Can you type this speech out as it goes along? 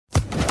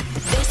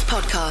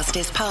podcast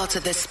is part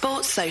of the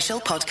Sports Social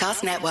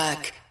Podcast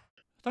Network.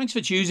 Thanks for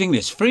choosing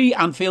this free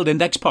Anfield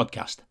Index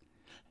podcast.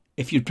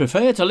 If you'd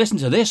prefer to listen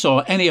to this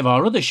or any of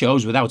our other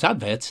shows without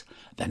adverts,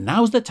 then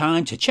now's the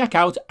time to check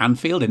out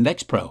Anfield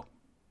Index Pro.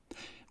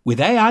 With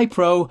AEye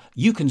Pro,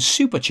 you can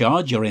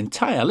supercharge your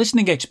entire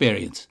listening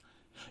experience.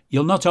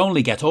 You'll not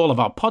only get all of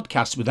our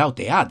podcasts without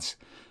the ads,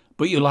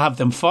 but you'll have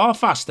them far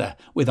faster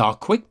with our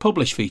Quick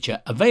Publish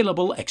feature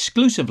available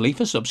exclusively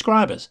for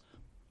subscribers.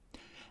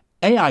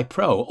 AEye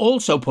Pro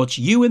also puts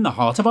you in the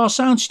heart of our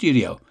sound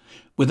studio,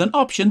 with an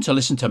option to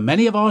listen to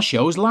many of our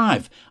shows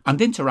live and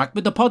interact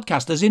with the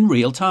podcasters in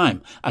real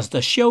time as the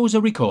shows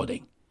are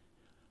recording.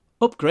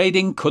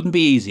 Upgrading couldn't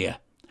be easier.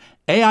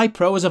 AEye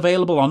Pro is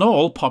available on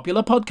all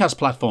popular podcast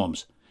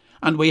platforms,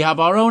 and we have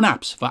our own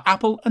apps for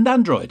Apple and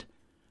Android.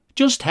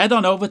 Just head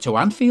on over to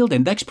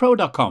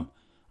AnfieldIndexPro.com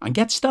and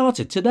get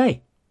started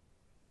today.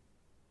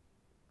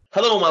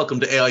 Hello and welcome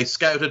to AEye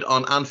Scouted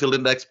on Anfield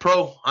Index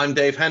Pro. I'm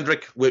Dave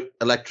Hendrick with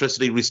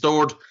Electricity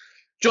Restored,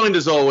 joined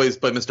as always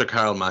by Mr.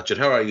 Carl Matchett.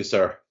 How are you,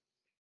 sir?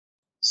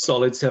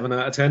 Solid 7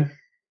 out of 10.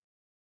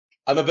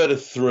 I'm about a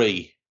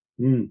 3.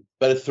 About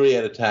a 3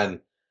 out of 10.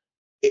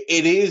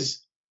 It is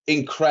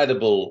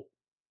incredible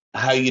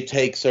how you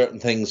take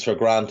certain things for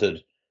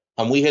granted.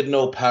 And we had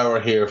no power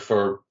here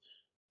for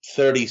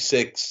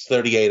 36,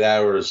 38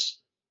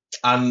 hours.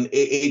 And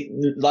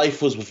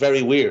life was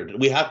very weird.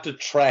 We had to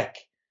trek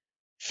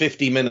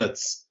 50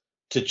 minutes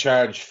to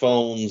charge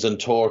phones and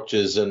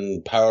torches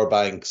and power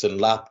banks and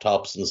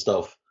laptops and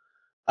stuff,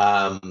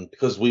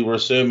 because we were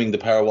assuming the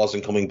power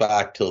wasn't coming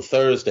back till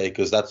Thursday,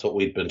 because that's what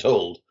we'd been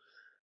told.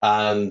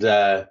 And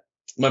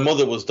my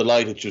mother was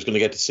delighted she was going to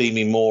get to see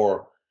me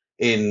more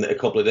in a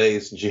couple of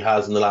days than she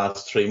has in the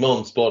last 3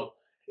 months. But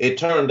it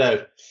turned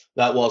out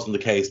that wasn't the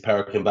case.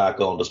 Power came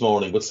back on this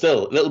morning, but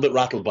still a little bit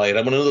rattled by it.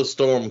 I'm another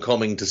storm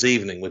coming this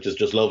evening, which is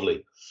just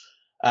lovely.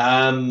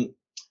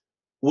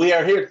 We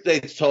are here today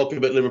to talk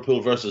about Liverpool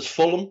versus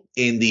Fulham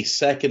in the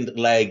second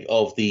leg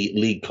of the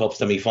League Cup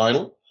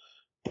semi-final.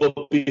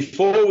 But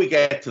before we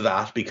get to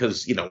that,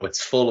 because, you know,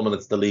 it's Fulham and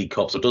it's the League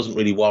Cup, so it doesn't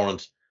really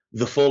warrant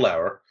the full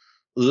hour,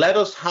 let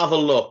us have a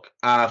look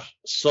at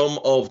some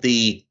of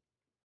the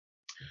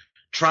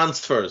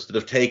transfers that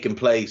have taken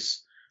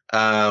place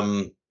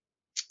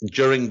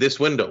during this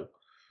window.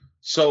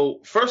 So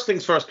first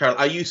things first, Carl,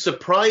 are you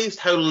surprised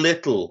how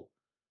little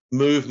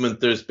movement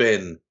there's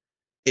been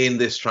in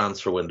this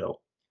transfer window?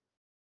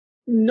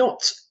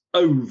 Not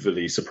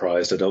overly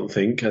surprised, I don't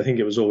think. I think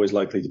it was always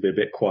likely to be a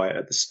bit quiet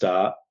at the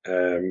start.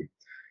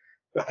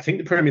 But I think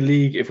the Premier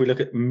League, if we look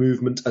at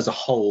movement as a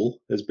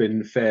whole, has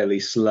been fairly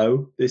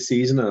slow this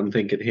season. And I'm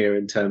thinking here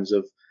in terms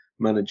of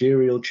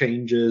managerial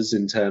changes,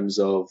 in terms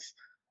of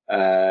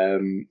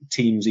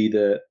teams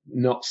either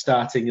not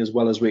starting as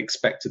well as we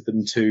expected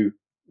them to,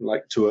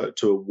 like to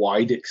a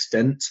wide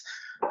extent.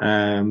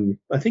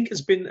 I think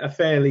it's been a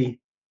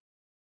fairly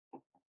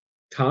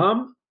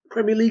calm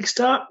Premier League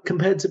start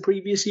compared to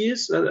previous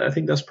years. I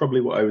think that's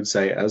probably what I would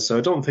say it as. So I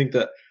don't think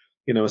that,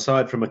 you know,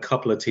 aside from a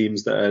couple of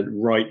teams that are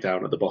right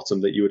down at the bottom,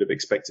 that you would have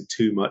expected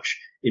too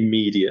much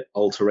immediate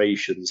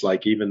alterations.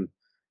 Like even, you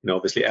know,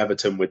 obviously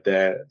Everton with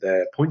their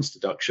points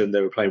deduction,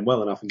 they were playing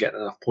well enough and getting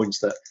enough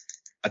points that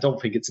I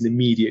don't think it's an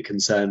immediate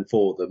concern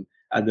for them.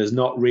 And there's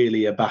not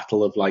really a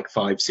battle of like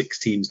 5-6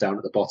 teams down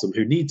at the bottom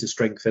who need to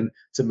strengthen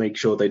to make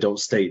sure they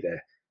don't stay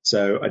there.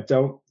 So I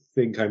don't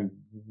think I'm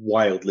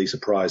wildly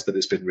surprised that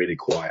it's been really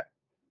quiet.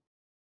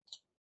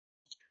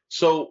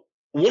 So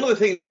one of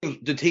the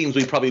teams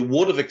we probably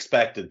would have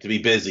expected to be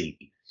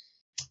busy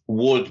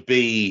would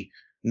be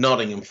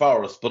Nottingham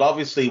Forest, but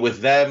obviously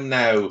with them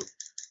now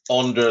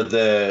under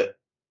the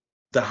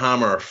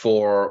hammer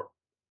for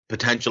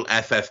potential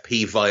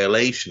FFP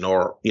violation,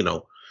 or, you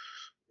know,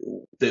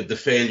 the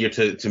failure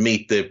to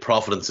meet the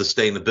profit and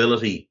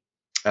sustainability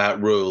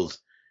rules,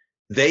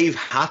 they've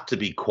had to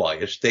be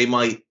quiet. They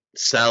might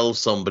sell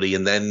somebody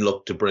and then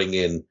look to bring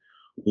in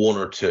one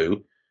or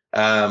two.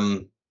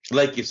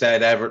 Like you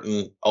said,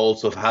 Everton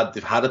also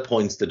they've had a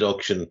points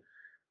deduction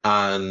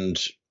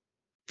and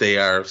they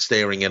are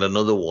staring at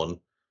another one,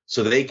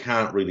 so they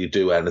can't really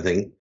do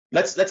anything.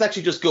 Let's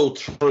actually just go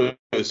through.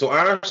 So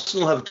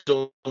Arsenal have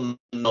done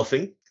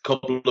nothing. A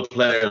couple of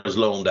players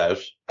loaned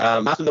out.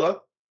 Aston Villa,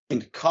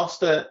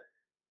 Costa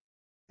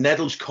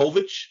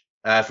Nedeljkovic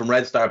from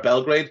Red Star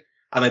Belgrade,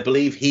 and I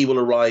believe he will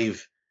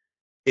arrive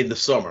in the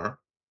summer.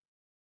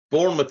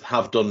 Bournemouth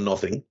have done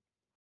nothing.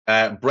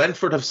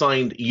 Brentford have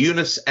signed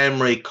Yunus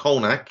Emre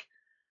Konak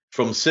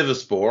from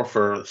Sivasspor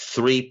for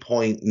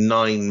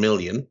 3.9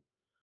 million.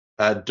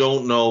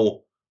 Don't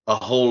know a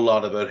whole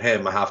lot about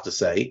him, I have to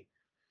say.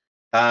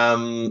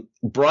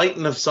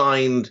 Brighton have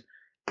signed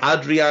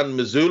Adrian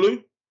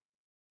Mazulu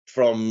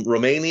from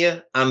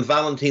Romania and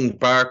Valentin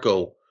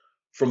Barco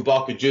from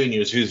Boca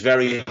Juniors, who's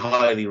very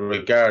highly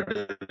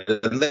regarded.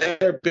 And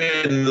they're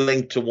been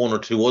linked to one or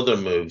two other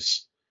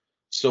moves.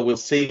 So we'll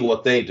see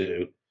what they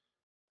do.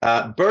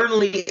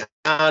 Burnley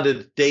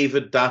added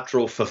David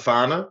Datro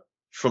Fofana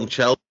from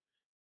Chelsea.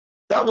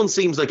 That one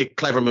seems like a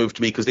clever move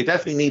to me because they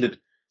definitely needed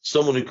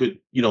someone who could,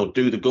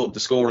 do the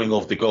scoring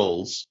of the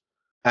goals.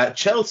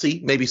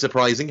 Chelsea, maybe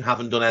surprising,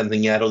 haven't done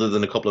anything yet other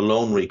than a couple of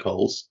loan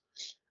recalls.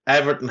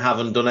 Everton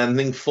haven't done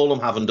anything. Fulham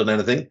haven't done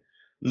anything.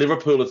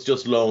 Liverpool, it's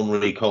just loan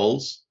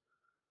recalls.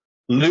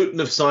 Luton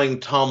have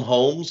signed Tom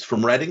Holmes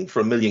from Reading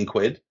for £1 million.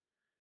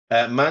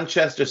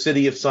 Manchester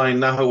City have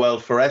signed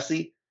Nahuel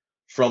Ferresi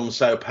from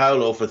Sao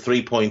Paulo for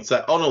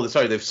 3.7. Oh, no,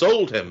 sorry, they've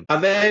sold him.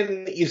 And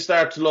then you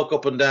start to look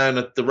up and down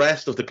at the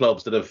rest of the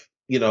clubs that have,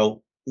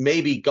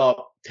 maybe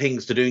got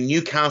things to do.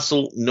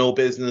 Newcastle, no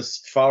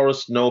business.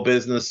 Forest, no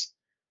business.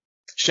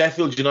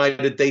 Sheffield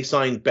United, they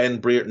signed Ben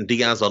Brereton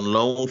Diaz on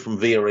loan from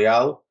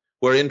Villarreal,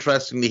 where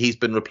interestingly he's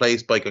been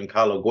replaced by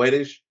Goncalo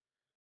Guedes.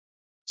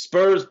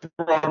 Spurs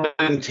brought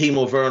in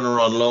Timo Werner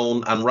on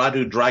loan and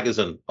Radu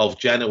Dragusin of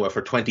Genoa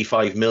for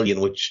 25 million,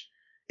 which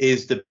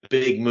is the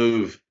big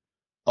move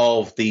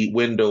of the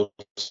window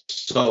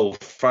so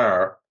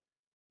far.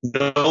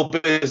 No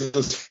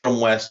business from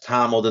West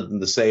Ham other than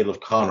the sale of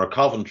Connor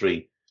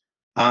Coventry.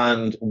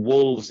 And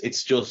Wolves,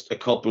 it's just a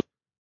couple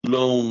of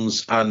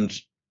loans and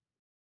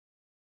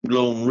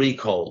loan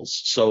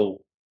recalls.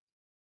 So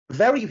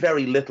very,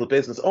 very little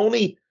business.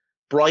 Only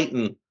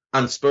Brighton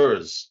and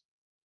Spurs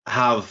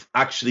have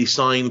actually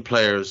signed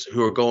players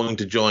who are going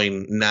to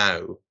join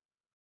now.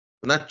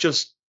 And that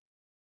just,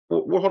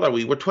 what are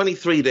we? We're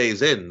 23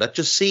 days in. That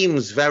just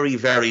seems very,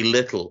 very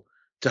little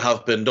to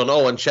have been done.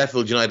 Oh, and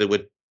Sheffield United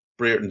with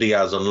Brereton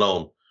Diaz on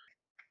loan.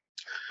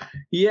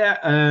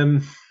 Yeah,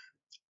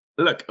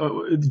 look,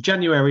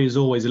 January is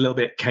always a little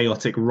bit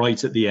chaotic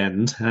right at the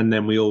end. And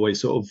then we always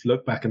sort of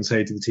look back and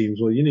say to the teams,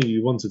 well,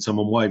 you wanted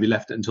someone, why have you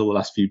left it until the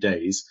last few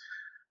days?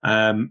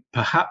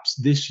 Perhaps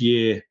this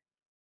year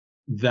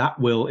that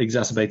will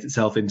exacerbate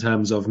itself in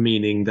terms of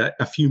meaning that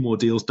a few more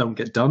deals don't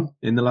get done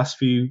in the last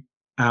few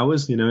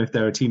hours. If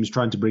there are teams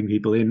trying to bring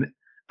people in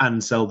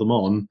and sell them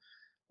on,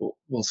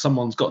 well,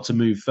 someone's got to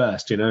move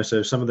first,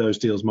 so some of those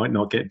deals might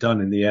not get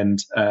done in the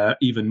end,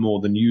 even more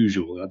than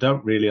usual. I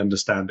don't really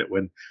understand it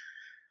when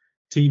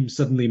teams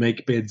suddenly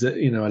make bids at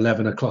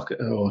 11 o'clock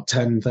or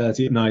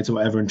 10:30 at night or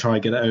whatever and try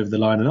and get it over the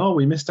line, and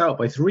we missed out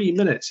by 3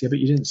 minutes. Yeah, but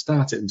you didn't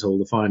start it until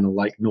the final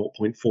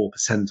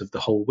 0.4% of the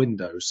whole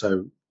window.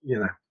 So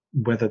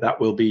whether that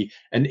will be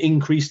an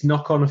increased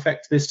knock-on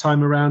effect this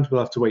time around,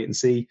 we'll have to wait and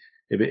see.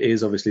 If it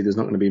is, obviously there's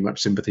not going to be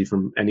much sympathy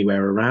from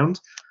anywhere around.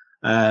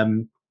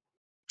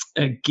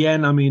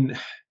 Again, I mean,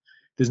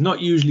 there's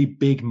not usually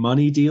big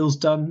money deals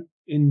done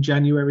in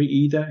January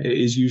either. It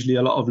is usually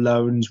a lot of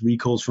loans,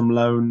 recalls from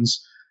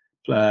loans,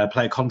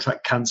 player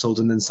contract cancelled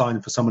and then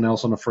signed for someone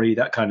else on a free,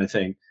 that kind of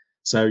thing.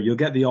 So you'll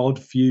get the odd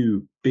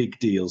few big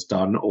deals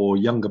done or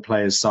younger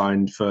players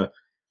signed for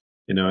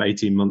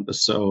 18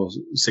 months or so,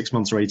 6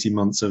 months or 18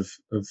 months of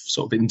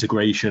sort of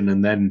integration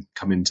and then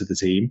come into the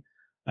team.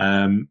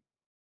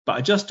 But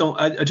I just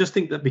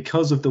think that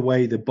because of the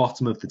way the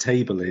bottom of the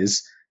table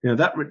is,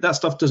 that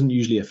stuff doesn't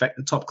usually affect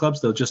the top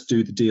clubs. They'll just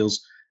do the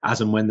deals as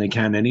and when they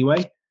can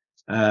anyway.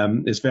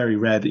 It's very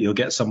rare that you'll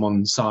get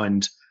someone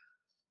signed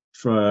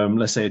from,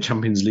 let's say, a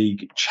Champions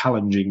League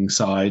challenging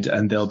side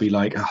and they'll be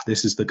like,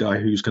 this is the guy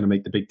who's going to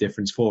make the big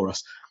difference for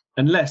us.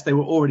 Unless they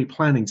were already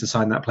planning to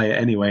sign that player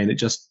anyway and it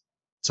just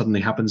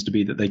suddenly happens to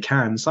be that they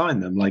can sign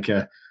them, like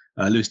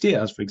Luis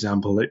Diaz, for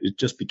example. It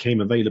just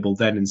became available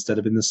then instead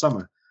of in the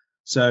summer.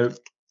 So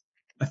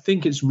I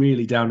think it's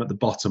really down at the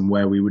bottom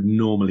where we would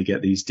normally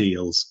get these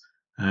deals.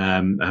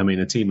 I mean,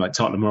 a team like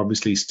Tottenham are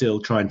obviously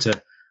still trying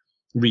to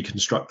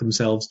reconstruct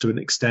themselves to an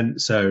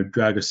extent. So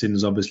Dragusin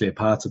is obviously a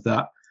part of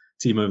that.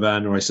 Timo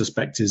Werner, I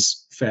suspect,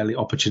 is fairly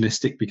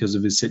opportunistic because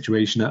of his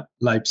situation at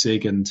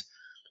Leipzig and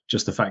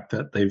just the fact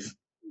that they've,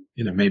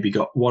 maybe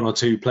got one or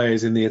two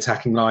players in the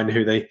attacking line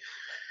who they're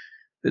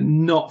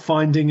not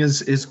finding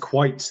is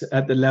quite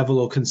at the level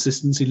or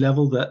consistency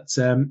level that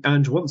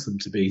Ange wants them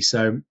to be.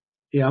 So,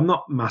 yeah, I'm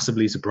not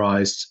massively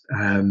surprised.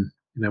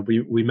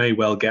 We may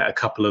well get a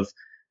couple of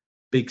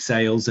big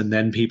sales and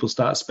then people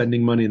start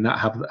spending money and that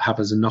have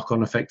as a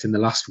knock-on effect in the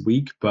last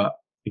week. But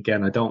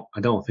again, I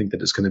don't think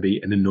that it's going to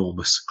be an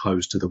enormous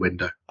close to the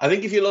window. I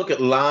think if you look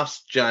at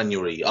last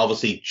January,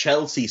 obviously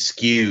Chelsea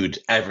skewed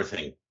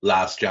everything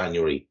last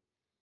January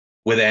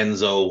with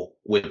Enzo,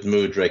 with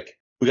Mudryk.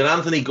 We got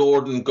Anthony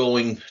Gordon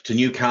going to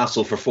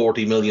Newcastle for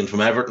 40 million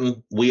from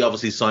Everton. We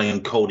obviously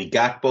signed Cody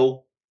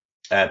Gakpo,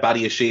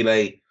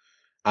 Badiashile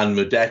and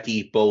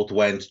Mudeki both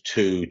went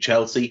to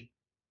Chelsea,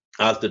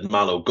 as did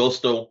Malo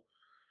Gusto.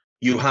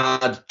 You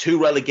had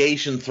two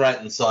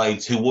relegation-threatened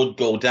sides who would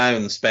go down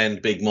and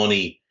spend big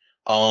money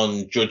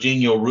on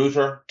Jorginho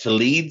Rutter to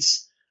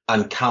Leeds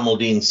and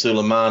Kamaldeen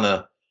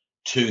Sulemana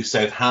to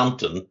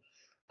Southampton.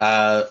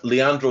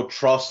 Leandro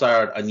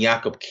Trossard and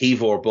Jakub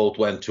Kivor both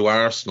went to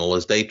Arsenal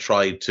as they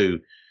tried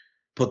to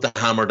put the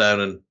hammer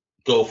down and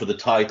go for the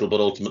title, but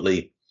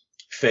ultimately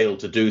failed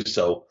to do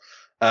so.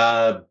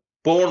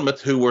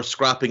 Bournemouth, who were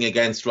scrapping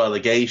against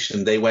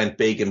relegation, they went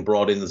big and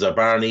brought in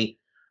Zabarni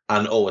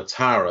and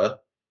Ouattara.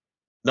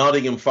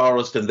 Nottingham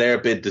Forest, in their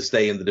bid to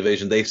stay in the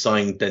division, they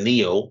signed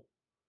Danilo.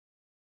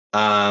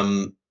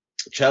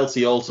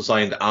 Chelsea also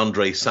signed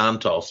Andre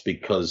Santos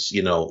because,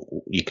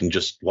 you can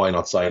just, why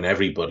not sign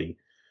everybody?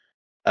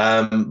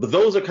 But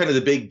those are kind of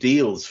the big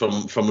deals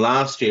from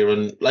last year.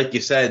 And like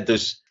you said,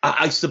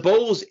 I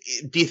suppose,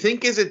 do you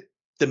think, is it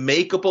the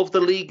makeup of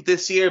the league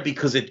this year?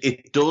 Because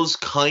it does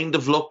kind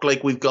of look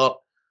like we've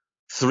got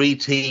three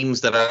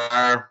teams that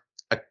are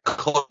a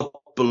cut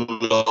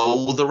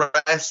below the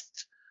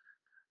rest,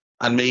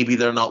 and maybe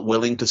they're not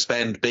willing to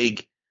spend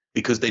big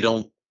because they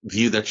don't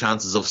view their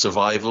chances of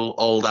survival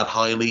all that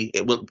highly.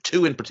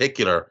 Two in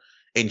particular,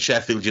 in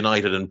Sheffield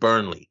United and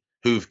Burnley,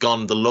 who've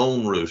gone the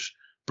loan route,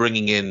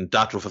 bringing in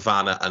Datro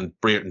Fofana and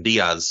Brereton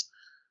Diaz,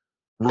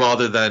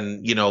 rather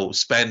than,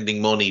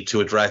 spending money to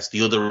address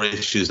the other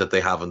issues that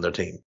they have in their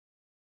team.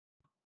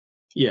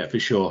 Yeah, for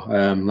sure.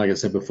 Like I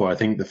said before, I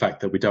think the fact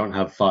that we don't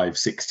have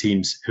 5-6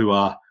 teams who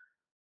are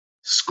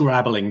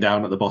scrabbling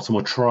down at the bottom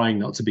or trying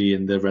not to be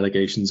in the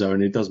relegation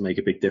zone, it does make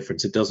a big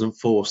difference. It doesn't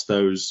force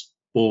those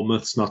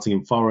Bournemouths,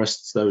 Nottingham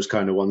Forests, those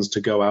kind of ones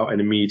to go out and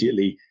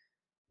immediately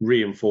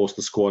reinforce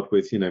the squad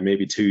with,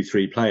 maybe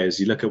 2-3 players.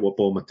 You look at what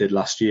Bournemouth did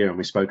last year, and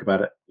we spoke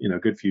about it, a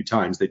good few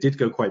times. They did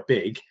go quite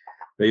big.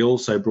 They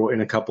also brought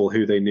in a couple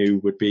who they knew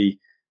would be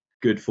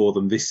good for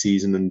them this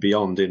season and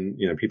beyond, in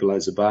people like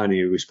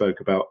Zabani, who we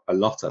spoke about a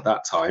lot at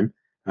that time.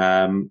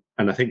 And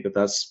I think that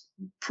that's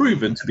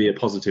proven to be a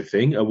positive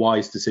thing, a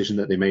wise decision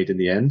that they made in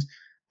the end.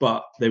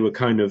 But they were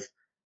kind of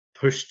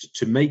pushed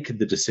to make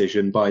the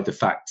decision by the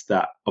fact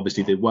that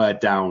obviously they were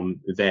down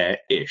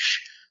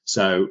there-ish.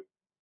 So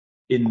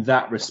in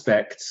that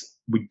respect,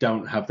 we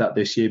don't have that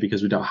this year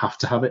because we don't have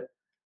to have it.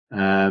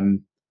 I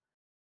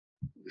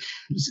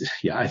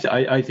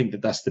think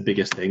that that's the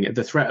biggest thing.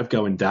 The threat of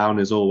going down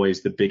is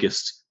always the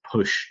biggest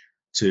push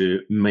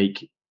to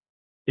make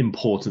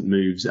important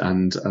moves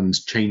and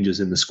changes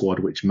in the squad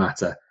which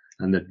matter.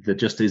 And there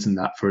just isn't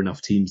that for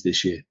enough teams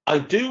this year. I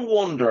do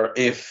wonder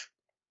if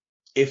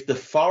the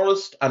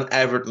Forest and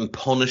Everton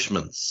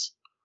punishments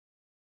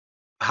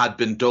had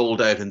been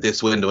doled out in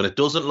this window, and it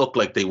doesn't look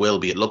like they will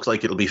be. It looks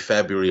like it'll be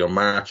February or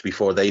March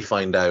before they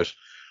find out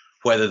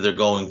whether they're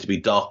going to be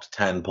docked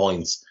 10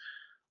 points.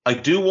 I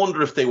do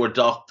wonder if they were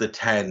docked the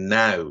 10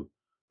 now,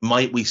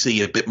 might we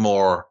see a bit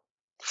more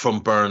from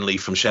Burnley,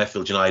 from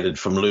Sheffield United,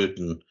 from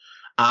Luton,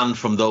 and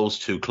from those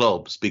two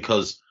clubs?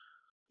 Because,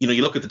 you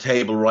look at the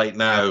table right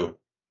now,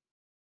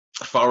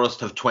 Forest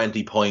have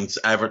 20 points,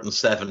 Everton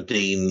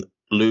 17,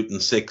 Luton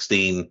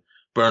 16,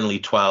 Burnley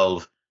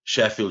 12,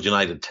 Sheffield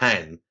United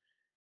 10.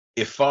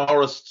 If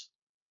Forest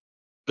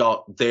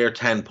got their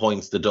 10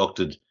 points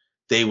deducted,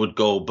 they would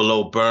go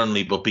below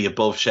Burnley but be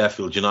above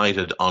Sheffield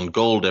United on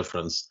goal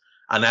difference,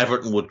 and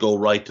Everton would go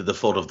right to the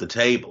foot of the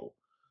table.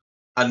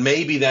 And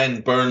maybe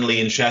then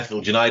Burnley and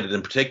Sheffield United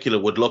in particular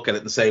would look at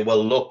it and say,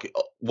 well, look,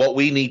 what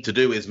we need to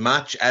do is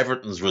match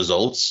Everton's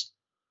results,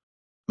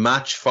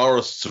 match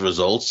Forest's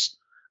results,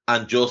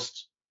 and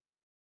just,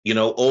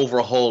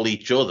 overhaul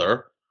each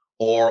other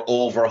or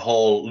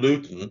overhaul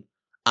Luton,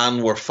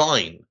 and we're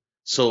fine.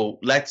 So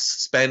let's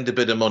spend a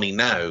bit of money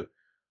now.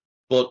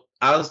 But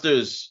as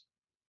there's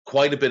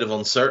quite a bit of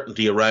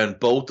uncertainty around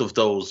both of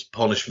those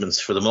punishments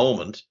for the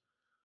moment,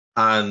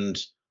 and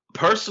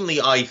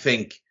personally I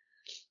think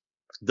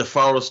the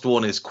Forest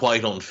one is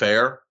quite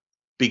unfair,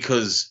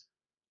 because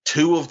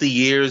 2 of the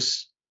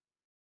years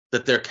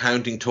that they're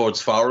counting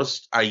towards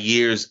Forest are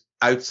years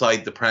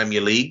outside the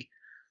Premier League.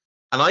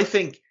 And I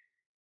think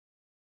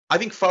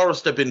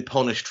Forest have been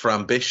punished for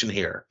ambition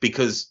here,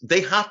 because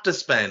they have to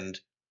spend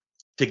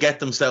to get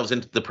themselves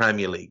into the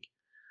Premier League.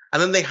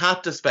 And then they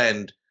had to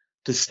spend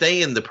to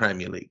stay in the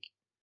Premier League.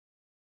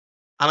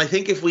 And I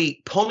think if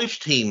we punish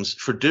teams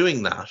for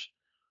doing that,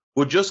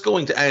 we're just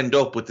going to end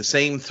up with the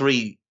same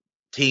 3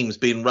 teams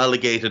being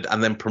relegated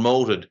and then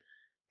promoted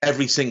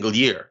every single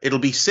year. It'll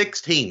be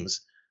 6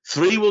 teams.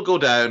 3 will go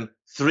down,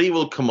 3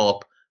 will come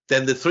up.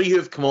 Then the 3 who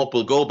have come up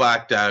will go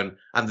back down,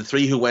 and the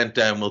 3 who went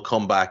down will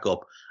come back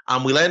up.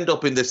 And we'll end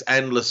up in this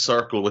endless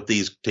circle with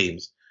these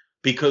teams,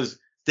 because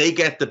they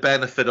get the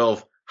benefit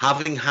of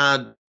having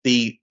had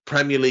the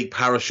Premier League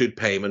parachute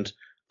payment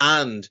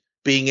and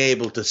being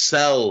able to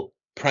sell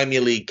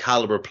Premier League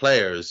caliber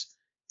players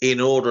in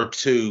order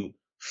to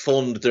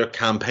fund their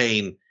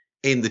campaign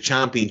in the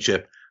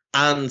Championship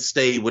and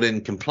stay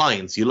within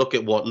compliance. You look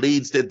at what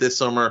Leeds did this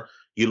summer,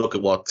 you look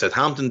at what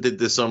Southampton did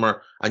this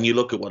summer, and you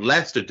look at what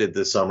Leicester did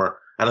this summer.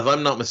 And if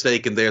I'm not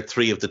mistaken, they're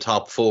 3 of the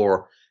top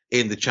 4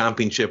 in the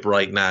Championship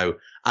right now.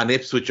 And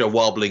Ipswich are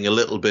wobbling a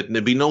little bit. And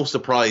it'd be no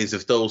surprise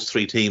if those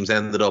 3 teams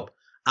ended up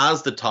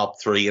as the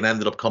top 3 and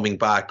ended up coming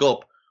back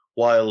up,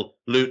 while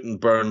Luton,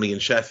 Burnley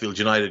and Sheffield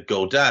United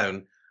go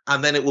down.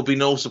 And then it would be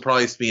no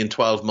surprise to me in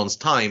 12 months'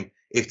 time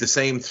if the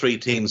same 3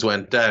 teams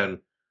went down,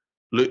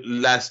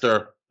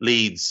 Leicester,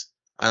 Leeds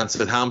and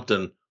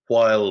Southampton,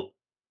 while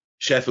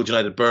Sheffield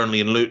United,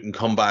 Burnley and Luton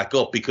come back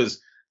up,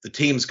 because the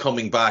teams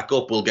coming back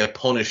up will get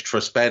punished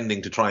for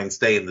spending to try and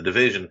stay in the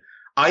division.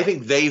 I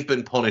think they've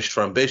been punished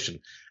for ambition.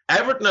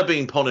 Everton are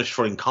being punished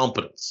for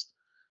incompetence.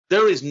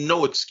 There is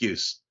no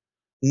excuse,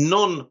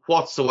 none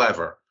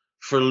whatsoever,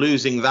 for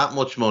losing that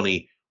much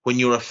money when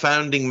you're a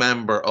founding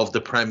member of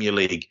the Premier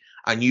League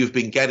and you've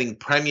been getting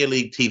Premier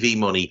League TV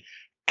money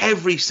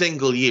every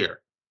single year,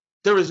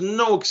 there is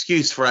no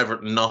excuse for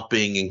Everton not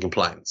being in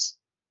compliance.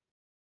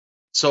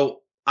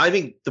 So I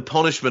think the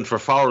punishment for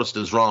Forest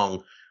is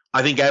wrong.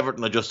 I think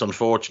Everton are just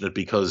unfortunate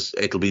because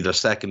it'll be their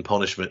second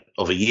punishment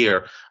of a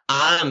year.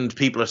 And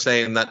people are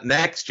saying that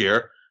next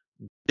year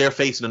they're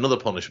facing another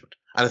punishment.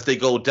 And if they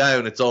go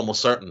down, it's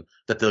almost certain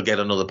that they'll get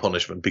another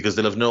punishment because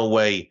they'll have no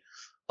way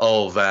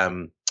of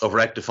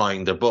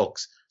rectifying their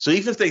books. So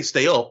even if they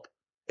stay up,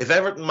 if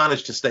Everton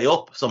manage to stay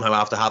up somehow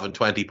after having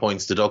 20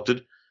 points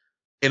deducted,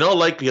 in all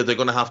likelihood they're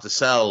going to have to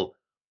sell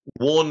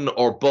one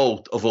or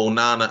both of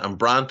Onana and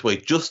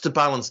Branthwaite just to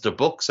balance their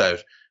books out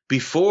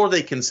before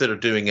they consider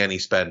doing any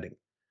spending.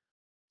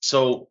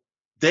 So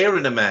they're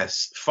in a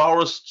mess.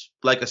 Forest,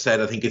 like I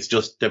said, I think it's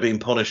just they're being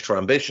punished for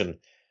ambition.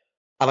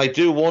 And I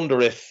do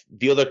wonder if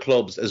the other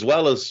clubs, as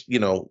well as,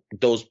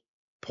 those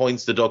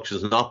points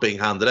deductions not being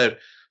handed out,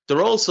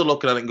 they're also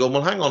looking at it and going,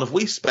 well, hang on, if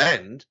we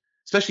spend,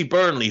 especially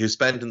Burnley, who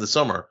spent in the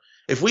summer,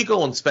 if we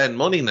go and spend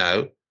money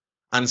now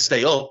and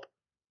stay up,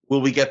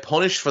 will we get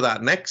punished for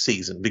that next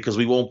season because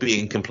we won't be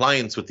in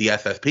compliance with the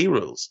FFP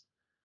rules?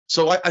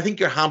 So I think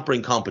you're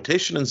hampering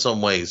competition in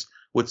some ways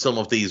with some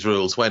of these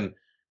rules when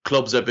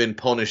clubs have been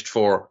punished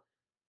for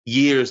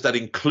years that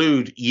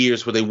include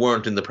years where they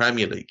weren't in the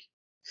Premier League.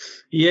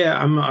 Yeah,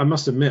 I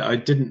must admit, I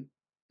didn't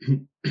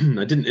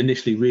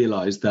initially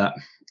realise that,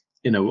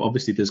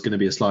 obviously there's going to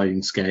be a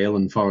sliding scale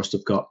and Forest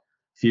have got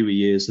fewer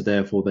years, so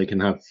therefore they can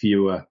have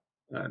fewer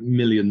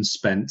millions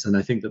spent. And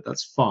I think that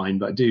that's fine.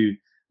 But I do,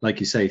 like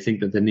you say,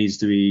 think that there needs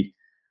to be...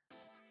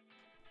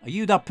 Are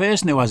you that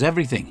person who has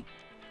everything?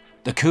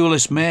 The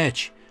coolest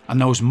merch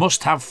and those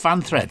must-have fan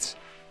threads?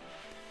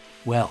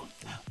 Well,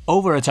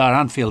 over at our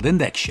Anfield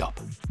Index shop,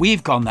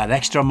 we've gone that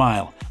extra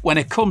mile when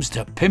it comes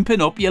to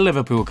pimping up your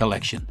Liverpool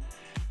collection.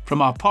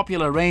 From our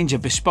popular range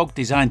of bespoke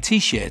design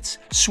t-shirts,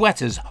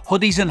 sweaters,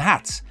 hoodies and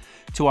hats,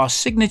 to our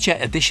signature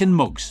edition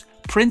mugs,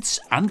 prints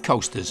and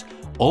coasters,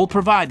 all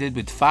provided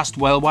with fast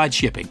worldwide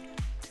shipping.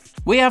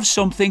 We have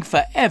something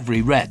for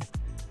every red.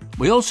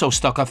 We also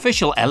stock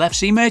official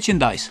LFC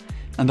merchandise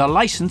and are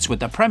licensed with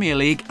the Premier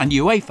League and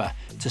UEFA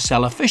to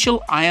sell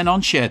official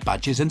iron-on shirt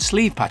badges and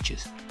sleeve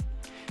patches.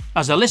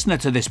 As a listener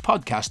to this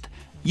podcast,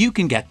 you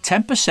can get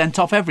 10%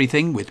 off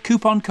everything with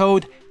coupon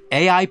code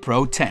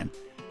AEyepro10.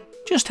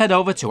 Just head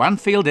over to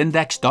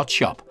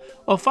AnfieldIndex.shop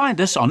or find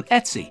us on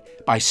Etsy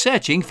by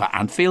searching for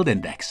Anfield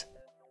Index.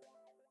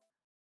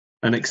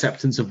 An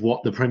acceptance of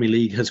what the Premier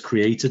League has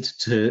created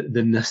to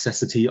the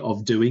necessity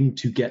of doing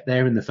to get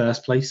there in the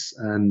first place.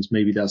 And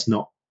maybe that's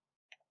not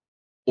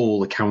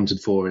all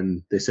accounted for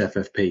in this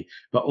FFP.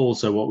 But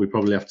also what we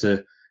probably have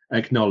to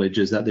acknowledge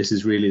is that this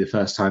is really the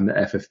first time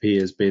that FFP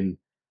has been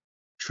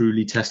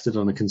truly tested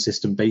on a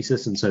consistent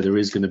basis. And so there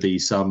is going to be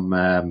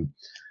some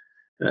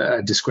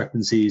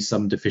discrepancies,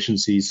 some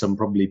deficiencies, some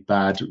probably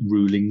bad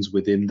rulings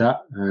within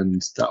that.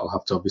 And that will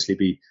have to obviously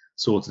be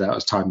sorted out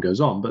as time goes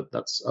on. But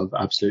that's of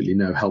absolutely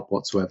no help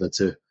whatsoever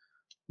to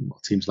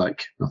what seems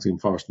like Nottingham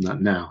Forest in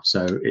that now.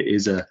 So it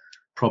is a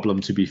problem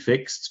to be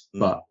fixed,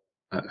 but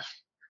I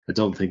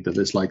don't think that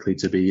there's likely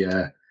to be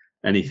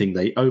anything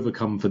they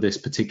overcome for this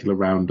particular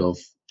round of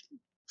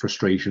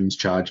frustrations,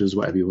 charges,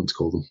 whatever you want to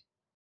call them.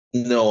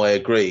 No, I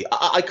agree.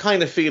 I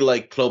kind of feel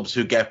like clubs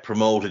who get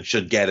promoted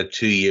should get a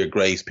 2-year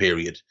grace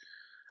period.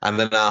 And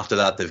then after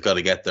that, they've got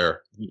to get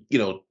their,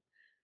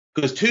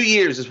 because 2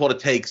 years is what it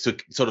takes to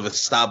sort of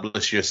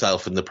establish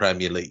yourself in the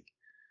Premier League.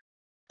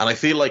 And I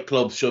feel like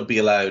clubs should be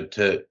allowed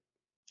to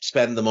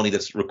spend the money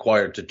that's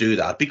required to do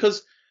that.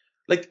 Because,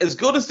 as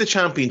good as the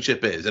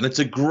Championship is, and it's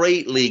a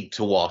great league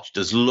to watch,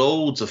 there's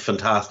loads of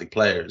fantastic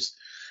players,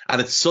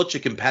 and it's such a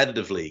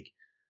competitive league,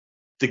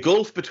 the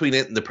gulf between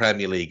it and the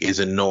Premier League is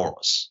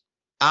enormous.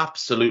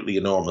 Absolutely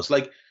enormous.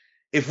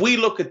 If we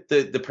look at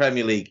the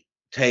Premier League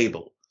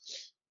table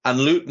and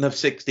Luton have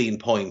 16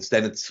 points,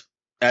 then it's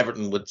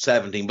Everton with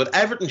 17. But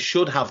Everton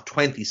should have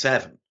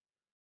 27.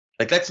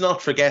 Let's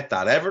not forget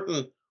that.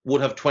 Everton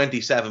would have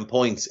 27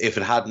 points if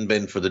it hadn't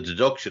been for the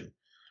deduction.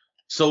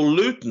 So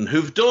Luton,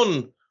 who've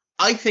done,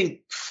 I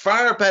think,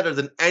 far better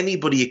than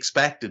anybody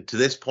expected to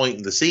this point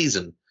in the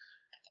season,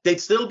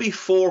 they'd still be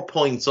 4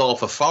 points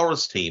off a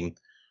Forest team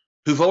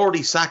who've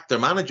already sacked their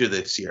manager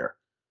this year,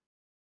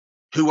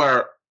 who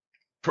are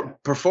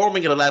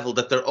performing at a level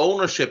that their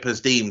ownership has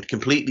deemed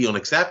completely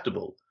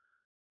unacceptable.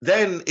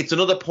 Then it's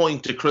another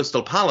point to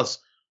Crystal Palace,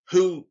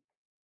 who,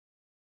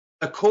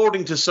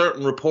 according to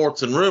certain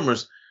reports and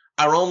rumours,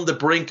 are on the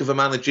brink of a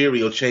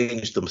managerial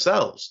change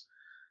themselves.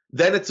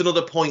 Then it's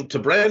another point to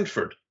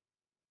Brentford,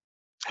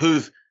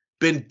 who've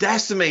been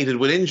decimated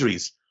with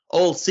injuries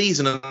all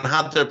season and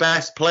had their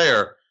best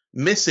player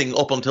missing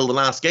up until the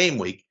last game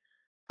week.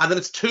 And then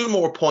it's 2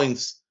 more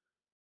points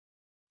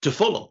to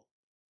Fulham.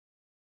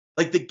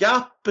 The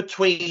gap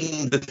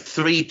between the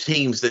 3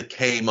 teams that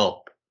came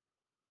up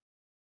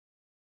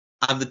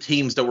and the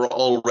teams that were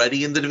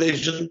already in the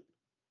division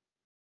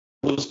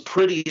was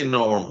pretty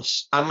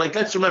enormous. And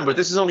let's remember,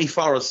 this is only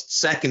Forest's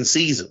second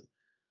season.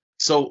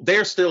 So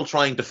they're still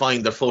trying to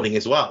find their footing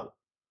as well.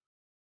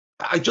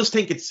 I just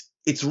think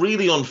it's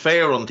really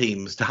unfair on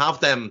teams to have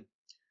them.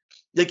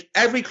 Like,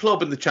 every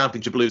club in the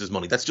Championship loses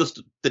money. That's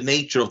just the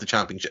nature of the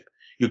Championship.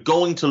 You're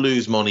going to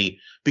lose money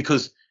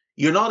because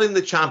you're not in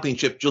the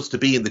Championship just to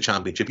be in the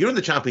Championship. You're in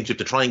the Championship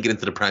to try and get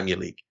into the Premier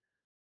League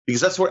because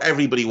that's where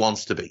everybody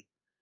wants to be.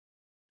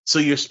 So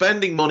you're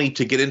spending money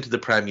to get into the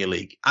Premier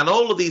League. And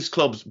all of these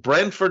clubs,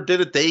 Brentford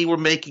did it. They were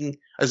making,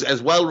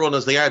 as well run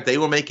as they are, they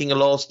were making a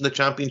loss in the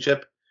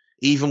Championship,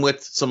 even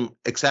with some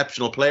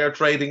exceptional player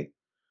trading.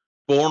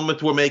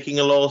 Bournemouth were making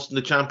a loss in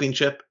the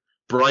Championship.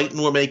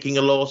 Brighton were making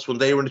a loss when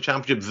they were in the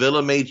Championship.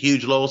 Villa made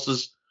huge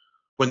losses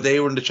when they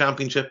were in the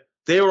Championship.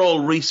 They were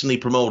all recently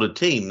promoted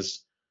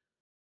teams.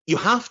 You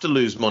have to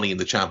lose money in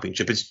the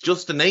Championship. It's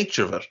just the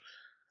nature of it.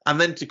 And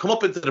then to come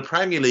up into the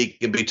Premier League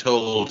and be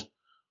told,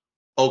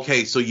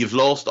 okay, so you've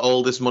lost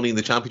all this money in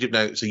the Championship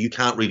now, so you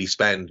can't really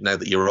spend now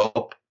that you're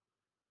up.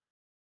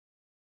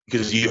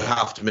 Because you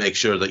have to make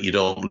sure that you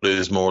don't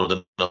lose more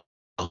than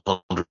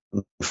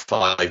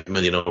 105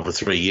 million over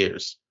 3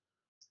 years.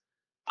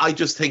 I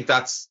just think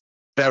that's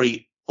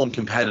very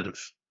uncompetitive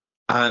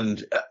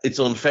and it's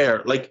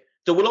unfair. Like,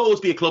 there will always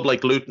be a club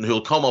like Luton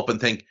who'll come up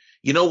and think,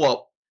 you know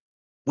what,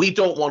 we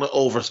don't want to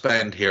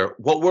overspend here.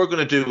 What we're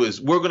going to do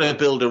is we're going to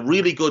build a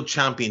really good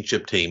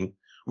Championship team.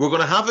 We're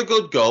going to have a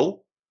good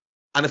go.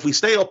 And if we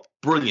stay up,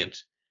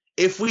 brilliant.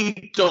 If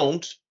we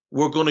don't,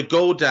 we're going to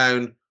go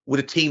down with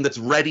a team that's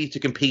ready to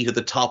compete at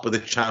the top of the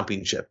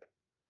Championship.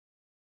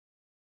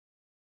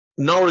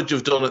 Norwich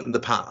have done it in the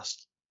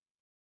past.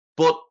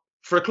 But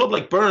for a club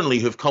like Burnley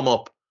who've come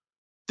up,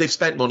 they've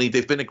spent money,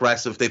 they've been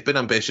aggressive, they've been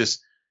ambitious.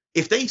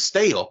 If they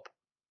stay up,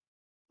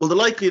 well, the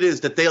likelihood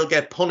is that they'll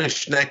get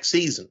punished next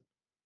season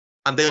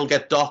and they'll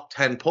get docked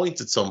 10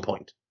 points at some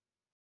point.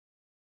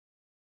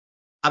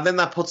 And then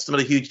that puts them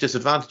at a huge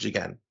disadvantage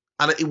again.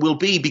 And it will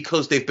be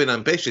because they've been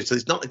ambitious.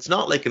 It's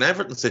not like an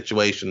Everton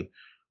situation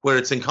where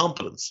it's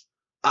incompetence.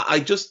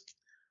 I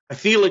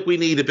feel like we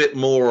need a bit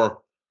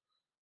more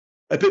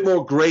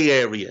grey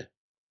area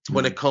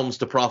when it comes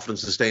to profit and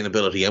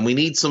sustainability, and we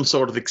need some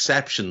sort of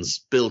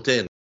exceptions built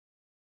in.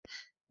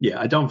 Yeah,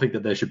 I don't think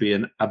that there should be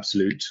an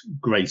absolute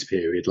grace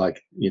period,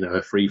 like,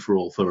 a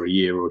free-for-all for a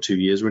year or 2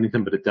 years or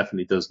anything, but it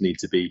definitely does need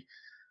to be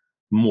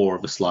more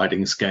of a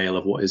sliding scale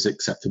of what is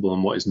acceptable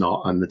and what is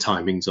not, and the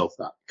timings of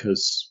that.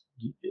 Because,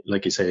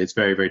 like you say, it's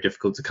very, very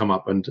difficult to come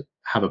up and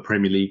have a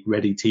Premier League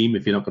ready team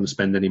if you're not going to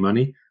spend any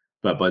money.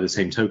 But by the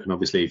same token,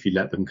 obviously, if you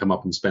let them come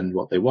up and spend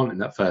what they want in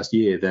that first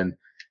year, then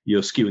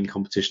you're skewing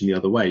competition the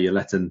other way. You're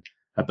letting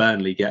a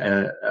Burnley get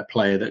a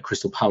player that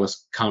Crystal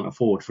Palace can't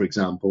afford, for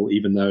example,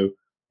 even though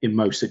in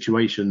most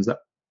situations that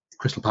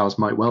Crystal Palace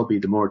might well be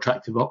the more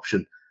attractive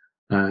option.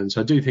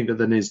 So I do think that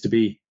there needs to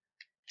be...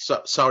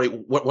 Sorry,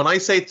 when I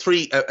say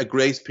a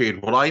grace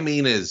period, what I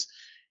mean is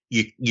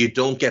you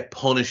don't get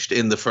punished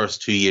in the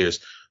first 2 years,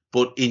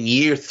 but in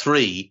year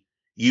 3,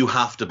 you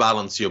have to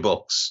balance your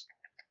books.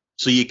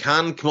 So you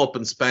can come up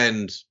and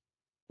spend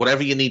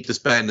whatever you need to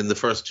spend in the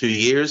first 2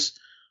 years,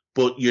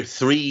 but your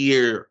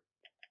 3-year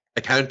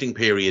accounting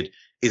period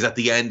is at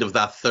the end of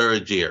that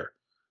 3rd year.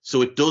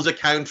 So it does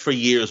account for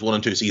years 1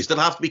 and 2. So you still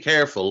have to be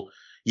careful.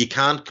 You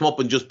can't come up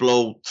and just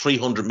blow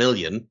 300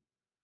 million.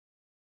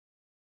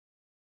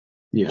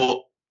 Yeah.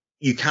 But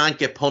you can't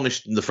get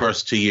punished in the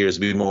first 2 years,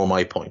 would be more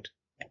my point.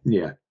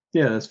 Yeah,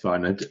 that's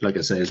fine. Like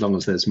I say, as long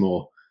as there's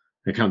more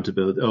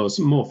accountability or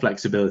some more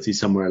flexibility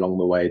somewhere along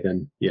the way,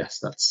 then yes,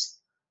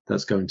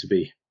 that's going to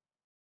be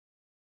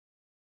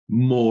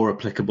more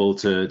applicable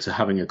to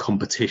having a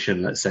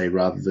competition, let's say,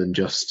 rather than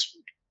just,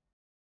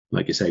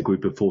 like you say, a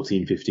group of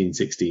 14, 15,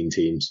 16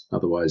 teams.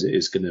 Otherwise, it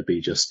is going to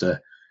be just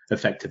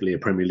effectively a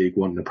Premier League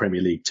 1 and a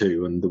Premier League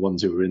 2, and the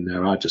ones who are in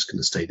there are just going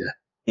to stay there.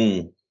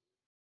 Mm.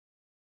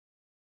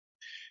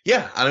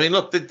 Yeah, I mean,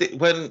 look,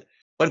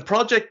 when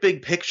Project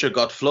Big Picture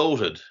got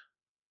floated,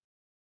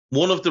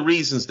 one of the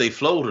reasons they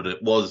floated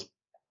it was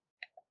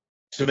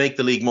to make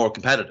the league more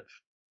competitive.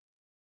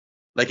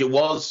 Like, it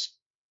was,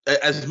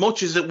 as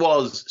much as it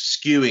was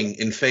skewing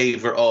in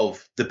favour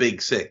of the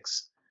Big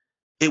Six,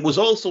 it was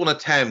also an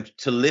attempt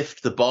to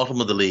lift the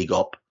bottom of the league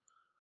up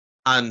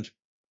and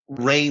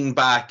rein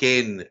back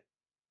in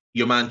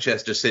your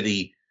Manchester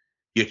City,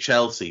 your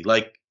Chelsea.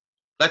 Like,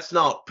 let's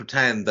not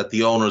pretend that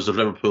the owners of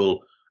Liverpool,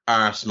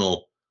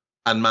 Arsenal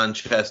and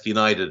Manchester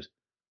United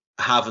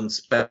haven't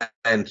spent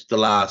the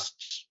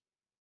last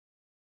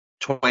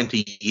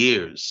 20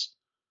 years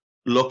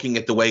looking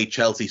at the way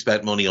Chelsea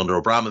spent money under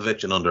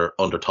Abramovich and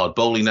under Todd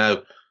Bowley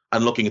now,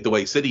 and looking at the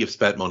way City have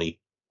spent money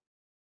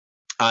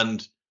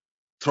and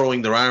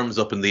throwing their arms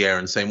up in the air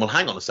and saying, well,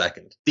 hang on a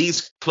second.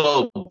 These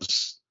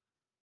clubs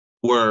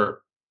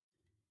were,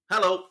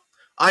 hello,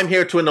 I'm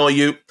here to annoy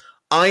you.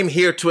 I'm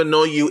here to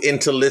annoy you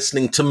into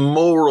listening to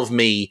more of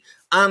me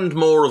and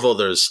more of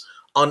others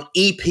on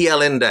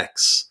EPL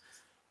Index.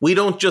 We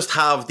don't just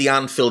have the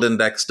Anfield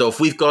Index stuff.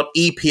 We've got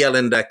EPL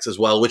Index as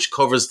well, which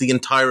covers the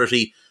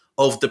entirety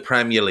of the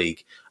Premier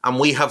League. And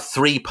we have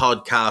 3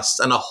 podcasts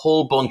and a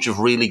whole bunch of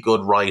really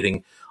good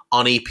writing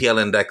on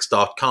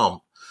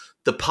EPLindex.com.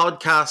 The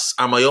podcasts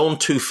are my own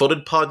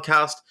Two-Footed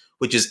podcast,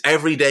 which is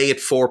every day at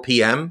 4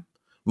 p.m,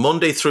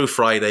 Monday through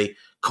Friday,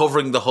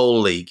 covering the whole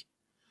league.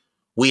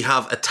 We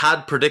have A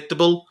Tad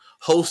Predictable,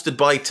 hosted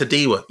by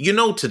Tadiwa. You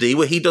know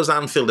Tadiwa, he does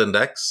Anfield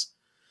Index.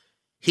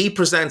 He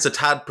presents A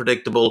Tad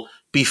Predictable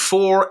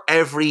before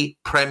every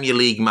Premier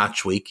League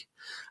match week.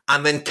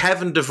 And then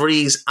Kevin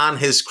DeVries and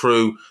his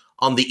crew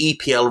on the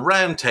EPL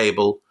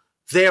Roundtable,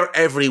 they're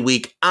every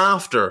week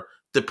after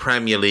the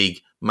Premier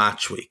League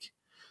match week.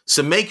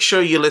 So make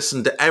sure you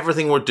listen to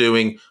everything we're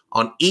doing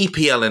on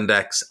EPL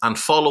Index and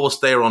follow us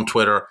there on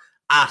Twitter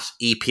at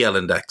EPL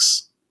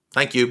Index.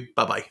 Thank you.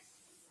 Bye-bye.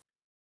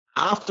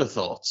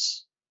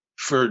 Afterthoughts.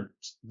 For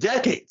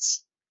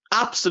decades,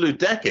 absolute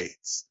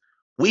decades,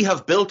 we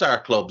have built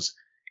our clubs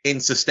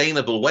in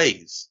sustainable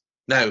ways.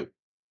 Now,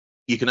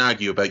 you can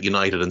argue about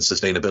United and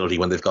sustainability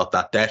when they've got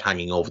that debt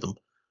hanging over them,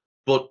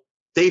 but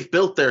they've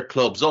built their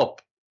clubs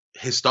up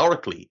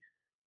historically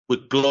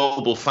with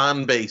global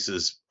fan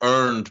bases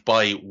earned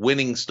by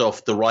winning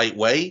stuff the right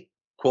way,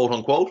 quote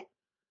unquote.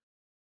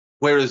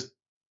 Whereas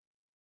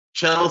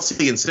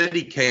Chelsea and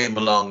City came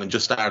along and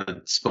just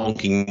started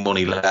spunking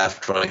money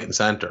left, right, and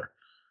centre.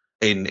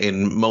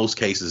 In most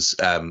cases,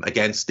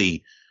 against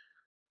the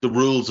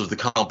rules of the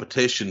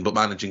competition, but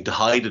managing to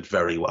hide it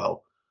very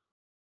well.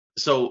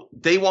 So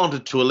they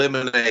wanted to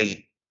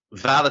eliminate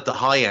that at the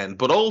high end,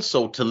 but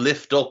also to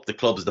lift up the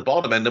clubs at the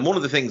bottom end. And one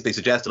of the things they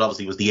suggested,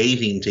 obviously, was the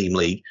 18-team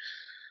league.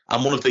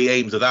 And one of the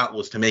aims of that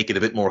was to make it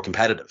a bit more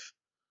competitive,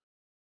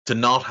 to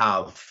not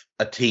have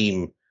a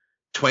team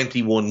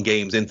 21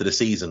 games into the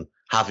season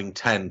having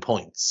 10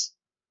 points.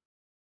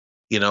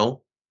 You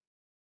know?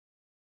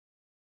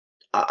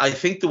 I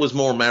think there was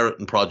more merit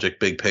in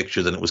Project Big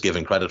Picture than it was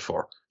given credit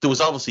for. There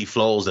was obviously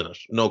flaws in it,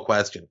 no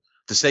question.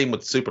 The same with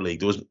the Super League.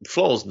 There was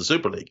flaws in the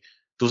Super League.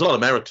 There was a lot of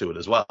merit to it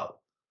as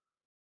well.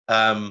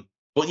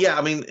 But yeah,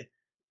 I mean,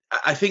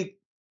 I think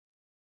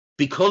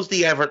because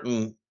the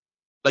Everton,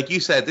 like you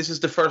said, this is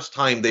the first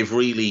time they've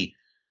really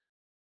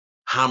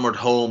hammered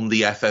home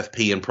the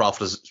FFP and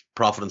profit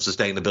and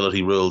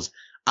sustainability rules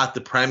at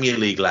the Premier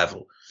League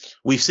level.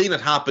 We've seen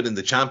it happen in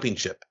the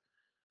Championship.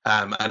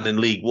 And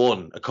in League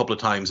One a couple of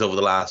times over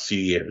the last few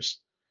years.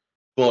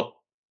 But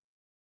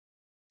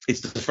it's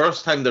the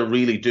first time they're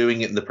really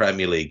doing it in the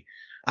Premier League.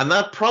 And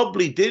that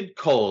probably did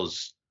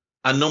cause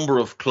a number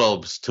of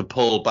clubs to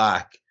pull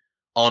back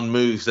on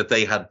moves that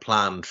they had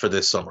planned for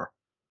this summer.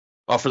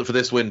 Or for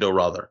this window,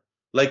 rather.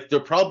 Like, there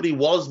probably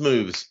was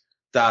moves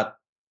that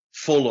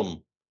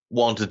Fulham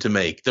wanted to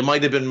make. There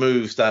might have been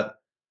moves that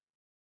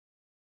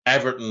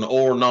Everton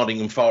or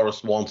Nottingham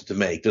Forest wanted to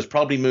make. There's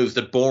probably moves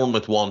that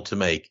Bournemouth want to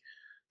make.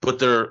 But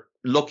they're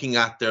looking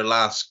at their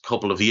last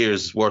couple of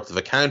years' worth of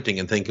accounting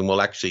and thinking, well,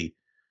 actually,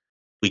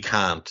 we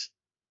can't.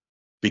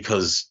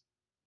 Because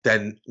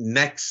then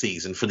next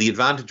season, for the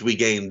advantage we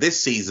gain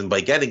this season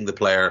by getting the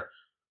player,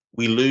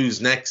 we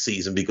lose next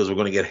season because we're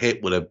going to get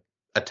hit with a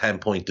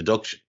 10-point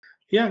deduction.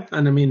 Yeah,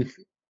 and I mean,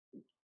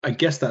 I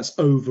guess that's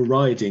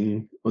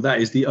overriding, or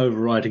that is the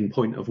overriding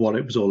point of what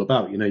it was all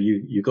about. You know,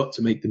 you got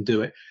to make them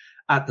do it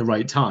at the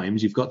right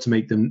times. You've got to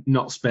make them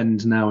not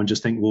spend now and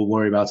just think we'll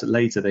worry about it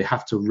later. They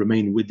have to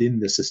remain within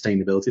the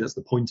sustainability. That's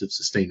the point of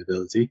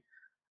sustainability.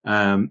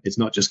 It's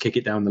not just kick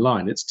it down the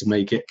line. It's to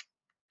make it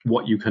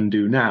what you can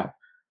do now.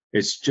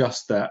 It's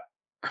just that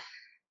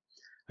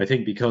I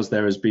think because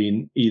there has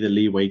been either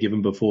leeway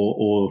given before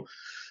or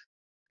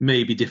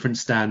maybe different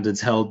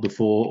standards held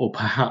before, or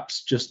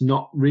perhaps just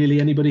not really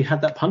anybody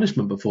had that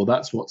punishment before.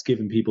 That's what's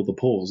given people the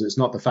pause. It's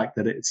not the fact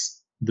that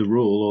it's the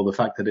rule or the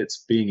fact that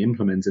it's being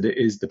implemented. It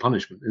is the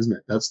punishment, isn't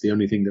it? That's the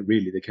only thing that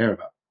really they care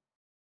about.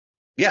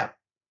 Yeah,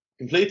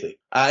 completely.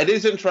 It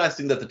is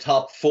interesting that the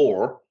top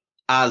four,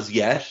 as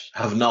yet,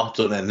 have not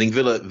done anything.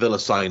 Villa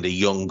signed a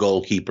young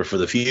goalkeeper for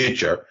the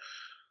future,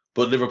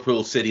 but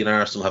Liverpool, City and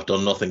Arsenal have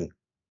done nothing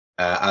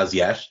as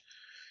yet.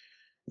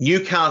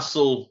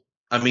 Newcastle,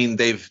 I mean,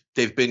 they've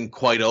been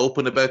quite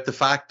open about the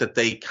fact that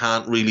they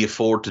can't really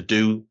afford to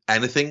do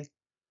anything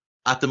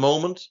at the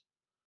moment.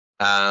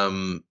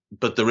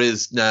 But there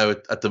is now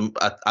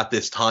at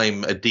this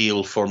time a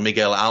deal for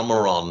Miguel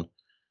Almiron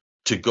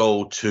to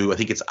go to, I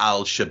think it's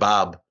Al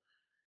Shabaab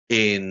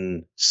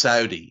in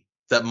Saudi,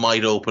 that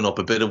might open up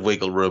a bit of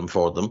wiggle room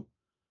for them.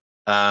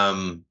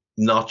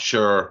 Not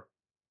sure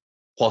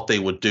what they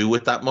would do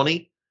with that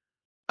money.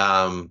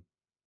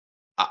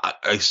 I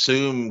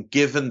assume,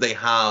 given they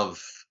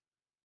have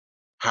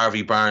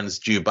Harvey Barnes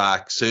due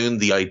back soon,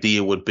 the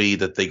idea would be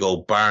that they go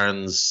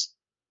Barnes,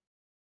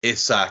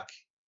 Isak,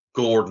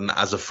 Gordon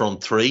as a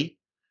front three.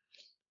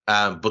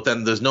 But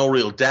then there's no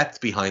real depth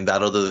behind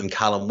that other than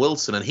Callum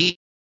Wilson. And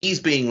he's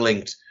being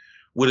linked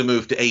with a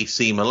move to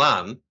AC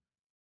Milan.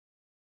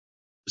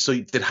 So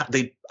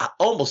they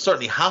almost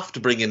certainly have to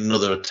bring in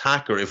another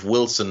attacker if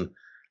Wilson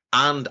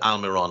and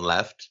Almiron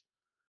left.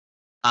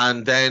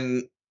 And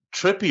then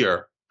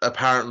Trippier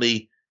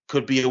apparently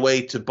could be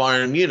away to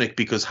Bayern Munich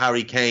because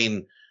Harry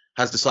Kane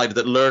has decided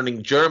that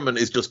learning German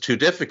is just too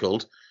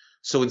difficult.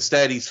 So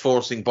instead, he's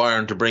forcing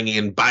Bayern to bring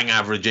in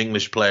bang-average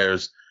English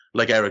players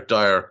like Eric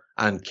Dyer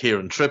and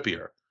Kieran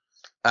Trippier.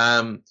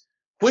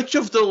 Which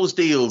of those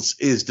deals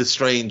is the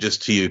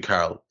strangest to you,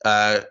 Carl?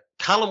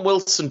 Callum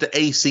Wilson to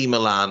AC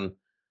Milan,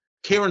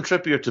 Kieran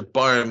Trippier to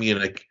Bayern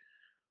Munich,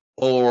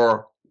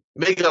 or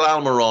Miguel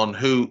Almiron,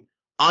 who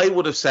I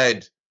would have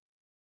said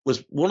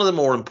was one of the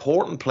more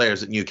important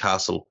players at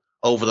Newcastle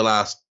over the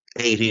last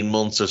 18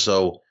 months or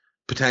so,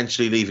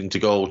 potentially leaving to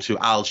go to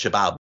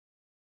Al-Shabaab?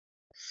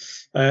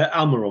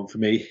 Almiron for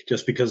me,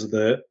 just because of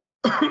the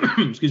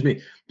excuse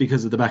me,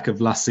 because of the back of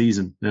last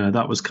season.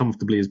 That was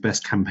comfortably his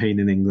best campaign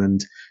in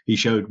England. He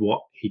showed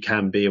what he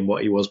can be and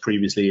what he was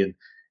previously in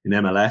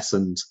MLS,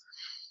 and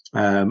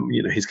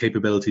his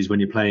capabilities when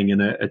you're playing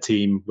in a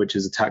team which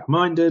is attack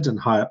minded and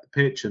high up the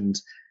pitch and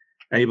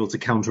able to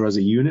counter as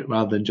a unit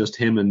rather than just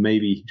him and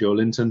maybe Joe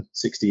Linton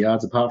 60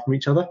 yards apart from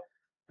each other.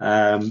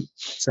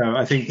 So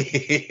I think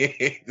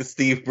the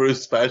Steve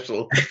Bruce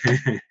special.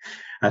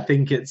 I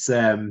think it's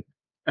an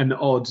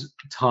odd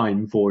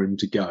time for him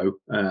to go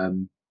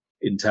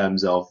in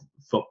terms of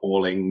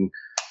footballing.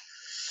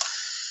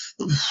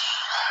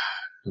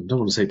 I don't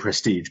want to say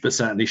prestige, but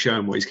certainly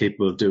showing what he's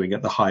capable of doing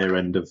at the higher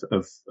end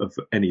of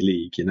any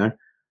league,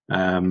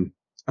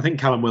 I think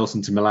Callum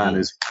Wilson to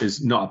Milan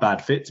is not a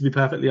bad fit, to be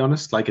perfectly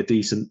honest, like a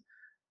decent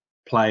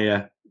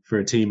player for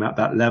a team at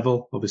that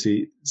level.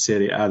 Obviously,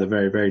 Serie A, the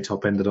very, very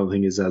top end, I don't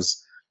think is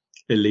as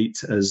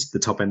elite as the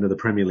top end of the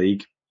Premier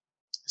League.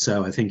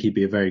 So I think he'd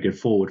be a very good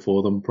forward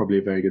for them, probably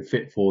a very good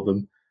fit for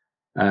them.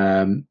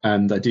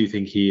 And I do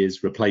think he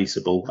is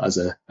replaceable as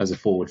a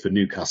forward for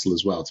Newcastle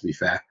as well, to be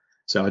fair.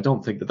 So I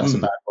don't think that's a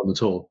bad one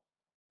at all.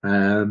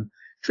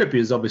 Trippier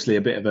is obviously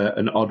a bit of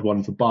an odd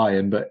one for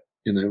Bayern, but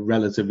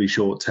relatively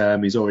short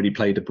term. He's already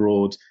played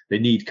abroad. They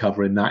need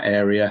cover in that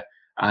area.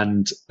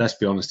 And let's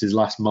be honest, his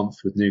last month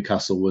with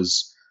Newcastle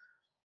was,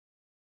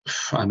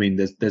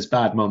 there's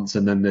bad months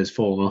and then there's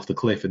fallen off the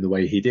cliff in the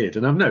way he did.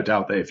 And I've no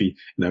doubt that if he,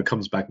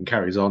 comes back and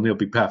carries on, he'll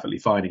be perfectly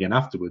fine again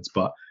afterwards.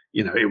 But,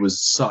 it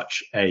was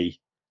such a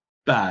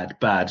bad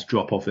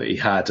drop off that he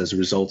had as a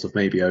result of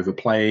maybe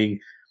overplaying,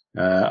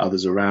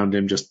 others around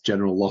him, just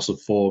general loss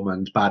of form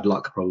and bad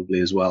luck probably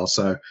as well.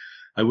 So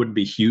I wouldn't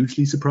be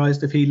hugely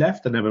surprised if he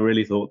left. I never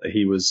really thought that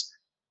he was,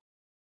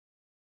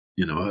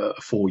 a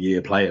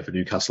 4-year player for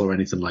Newcastle or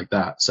anything like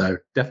that. So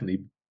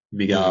definitely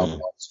Miguel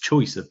Almiron's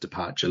choice of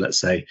departure, let's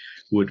say,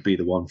 would be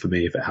the one for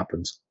me if it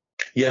happens.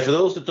 Yeah, for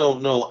those that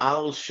don't know,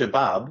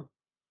 Al-Shabaab,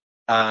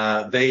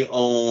 they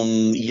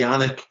own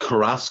Yannick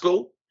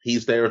Carrasco.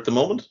 He's there at the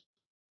moment.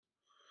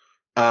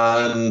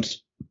 And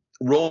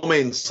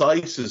Romain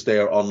Saiss is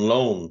there on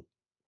loan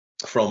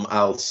from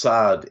Al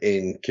Sadd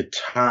in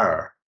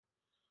Qatar.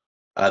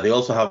 They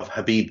also have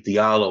Habib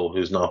Diallo,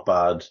 who's not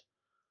bad,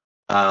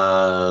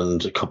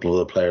 and a couple of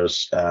other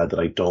players that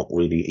I don't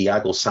really...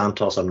 Iago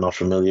Santos, I'm not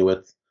familiar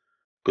with.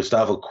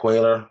 Gustavo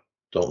Cuellar,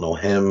 don't know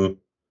him.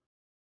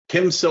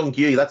 Kim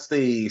Sung-gyu, that's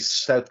the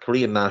South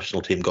Korean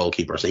national team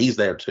goalkeeper, so he's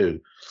there too.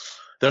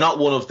 They're not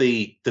one of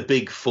the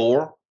big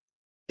four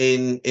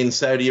in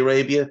Saudi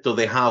Arabia, though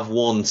they have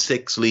won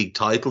 6 league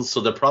titles,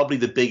 so they're probably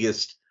the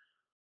biggest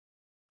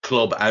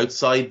club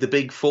outside the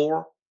big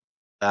four.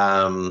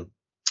 Al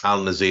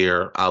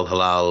Nazir, Al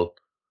Hilal,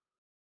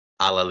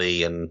 Al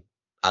Ahly, and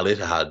Al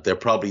Ittihad. They're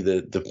probably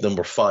the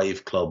number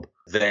 5 club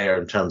there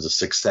in terms of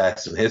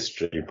success and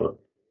history. But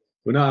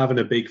we're not having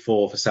a big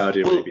four for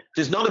Saudi Arabia. Well,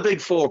 there's not a big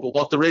four, but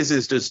what there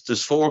is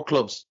there's 4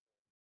 clubs.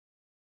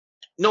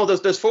 No,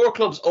 there's 4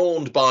 clubs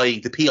owned by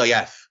the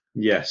PIF.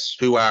 Yes,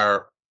 who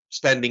are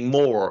spending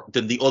more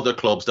than the other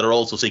clubs that are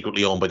also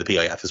secretly owned by the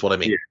PIF, is what I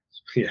mean.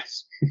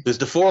 Yes. There's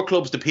the 4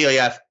 clubs the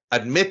PIF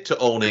admit to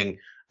owning,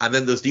 and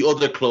then there's the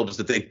other clubs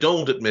that they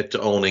don't admit to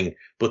owning,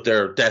 but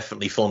they're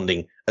definitely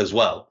funding as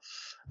well.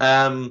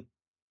 I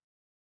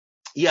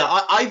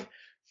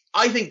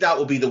think that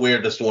would be the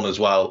weirdest one as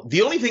well.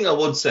 The only thing I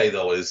would say,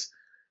 though, is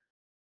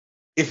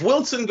if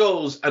Wilson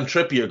goes and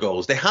Trippier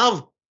goes, they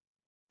have,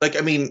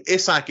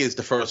 Isak is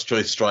the first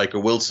choice striker.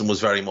 Wilson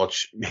was very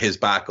much his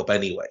backup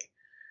anyway.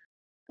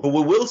 But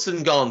with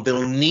Wilson gone,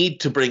 they'll need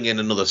to bring in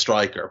another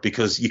striker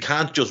because you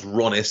can't just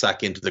run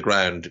Isak into the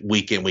ground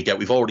week in, week out.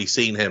 We've already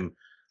seen him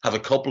have a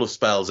couple of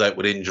spells out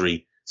with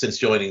injury since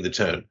joining the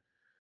team.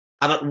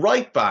 And at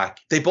right back,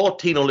 they bought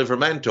Tino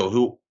Livramento,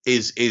 who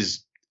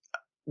is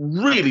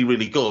really,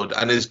 really good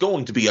and is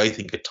going to be, I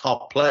think, a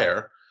top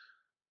player.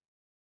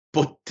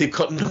 But they've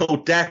got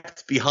no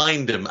depth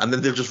behind him, and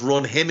then they'll just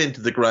run him into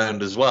the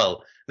ground as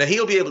well. Now,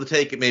 he'll be able to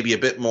take it maybe a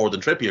bit more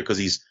than Trippier because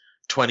he's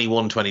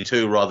 21,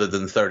 22 rather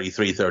than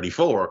 33,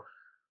 34.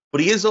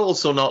 But he is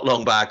also not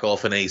long back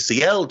off an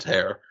ACL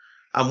tear,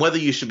 and whether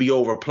you should be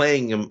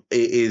overplaying him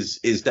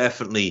is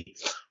definitely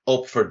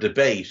up for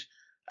debate.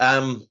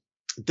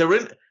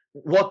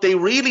 What they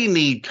really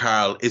need,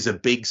 Carl, is a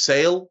big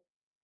sale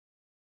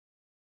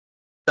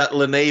that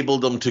will enable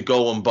them to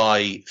go and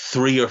buy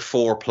 3 or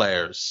 4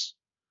 players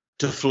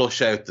to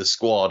flush out the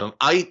squad. And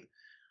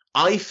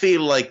I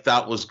feel like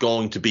that was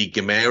going to be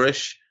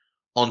Guimaraes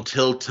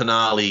until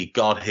Tonali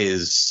got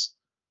his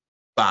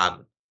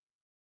ban.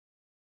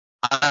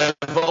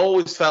 I've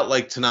always felt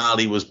like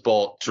Tonali was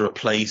bought to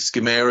replace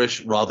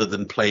Guimaraes rather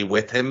than play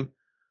with him.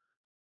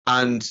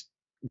 And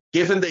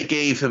given they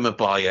gave him a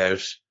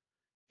buyout,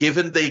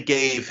 given they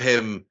gave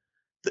him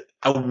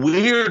a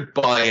weird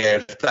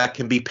buyout that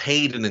can be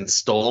paid in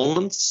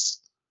installments.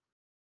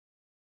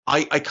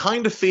 I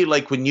kind of feel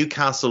like when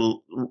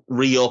Newcastle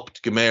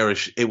re-upped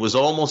Guimaraes, it was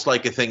almost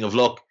like a thing of,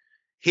 look,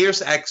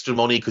 here's extra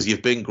money because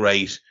you've been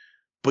great,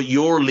 but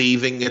you're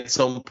leaving at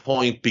some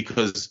point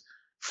because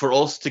for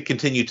us to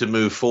continue to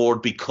move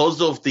forward,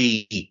 because of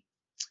the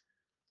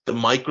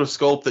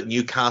microscope that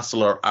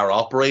Newcastle are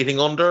operating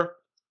under,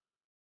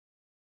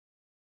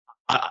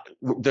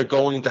 they're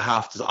going to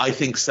have to, I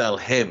think, sell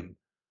him.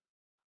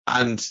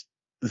 And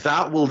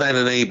that will then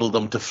enable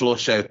them to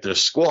flush out their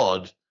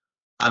squad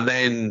and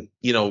then,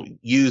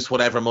 use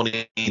whatever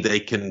money they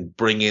can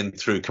bring in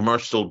through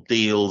commercial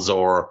deals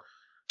or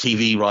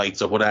TV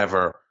rights or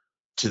whatever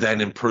to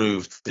then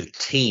improve the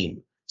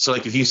team. So,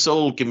 like, if you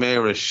sold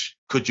Guimaraes,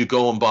 could you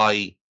go and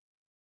buy,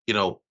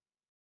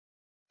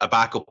 a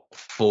backup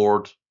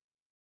forward,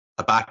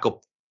 a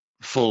backup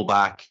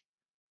fullback,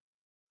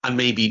 and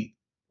maybe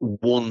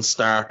one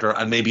starter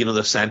and maybe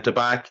another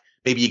centre-back?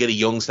 Maybe you get a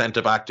young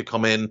centre-back to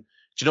come in. Do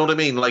you know what I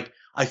mean? Like,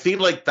 I feel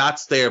like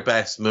that's their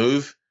best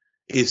move,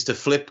 is to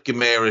flip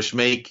Guimaraes,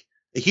 make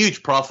a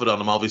huge profit on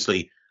him,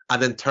 obviously,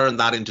 and then turn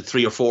that into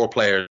 3 or 4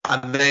 players.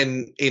 And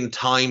then in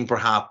time,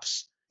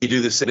 perhaps, you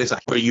do this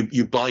where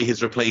you buy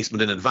his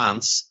replacement in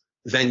advance,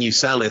 then you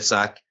sell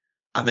Isak,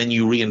 and then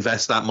you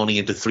reinvest that money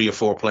into 3 or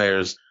 4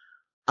 players.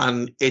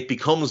 And it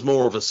becomes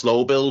more of a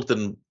slow build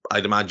than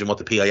I'd imagine what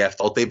the PIF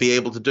thought they'd be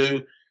able to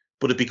do,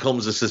 but it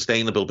becomes a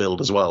sustainable build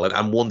as well,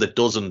 and one that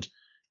doesn't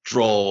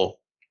draw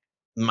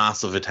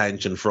massive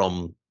attention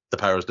from the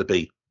powers that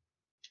be.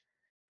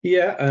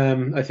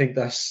 Yeah, I think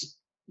that's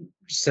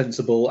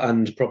sensible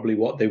and probably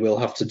what they will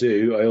have to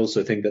do. I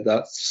also think that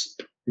that's,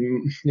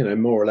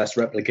 more or less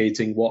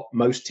replicating what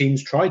most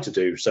teams try to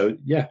do. So,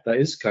 yeah, that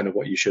is kind of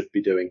what you should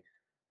be doing.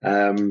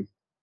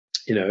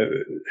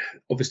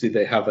 Obviously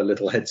they have a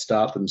little head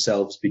start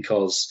themselves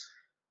because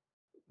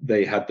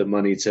they had the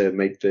money to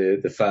make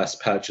the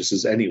first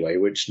purchases anyway,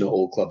 which not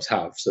all clubs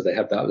have. So they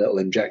had that little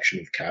injection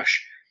of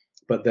cash.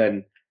 But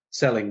then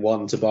selling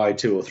one to buy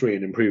 2 or 3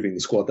 and improving the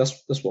squad,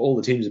 that's what all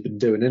the teams have been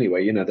doing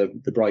anyway.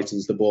 The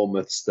Brightons, the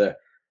Bournemouths, the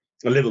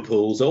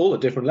Liverpools, all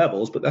at different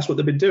levels, but that's what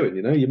they've been doing.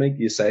 You make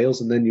your sales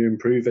and then you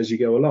improve as you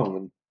go along.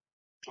 And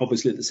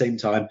obviously at the same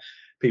time,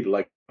 people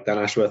like Dan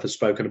Ashworth have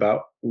spoken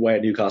about where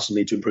Newcastle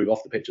need to improve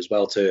off the pitch as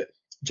well to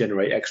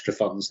generate extra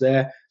funds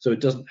there. So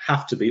it doesn't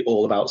have to be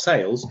all about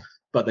sales,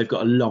 but they've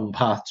got a long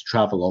path to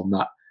travel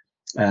on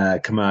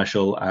that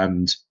commercial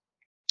and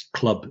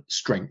club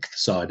strength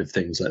side of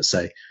things, let's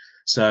say.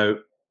 So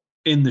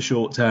in the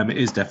short term, it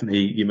is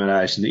definitely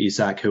Guimaraes and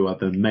Isak who are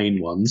the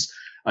main ones.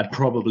 I'd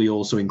probably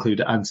also include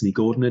Anthony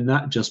Gordon in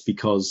that, just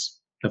because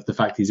of the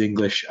fact he's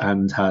English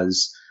and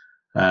has,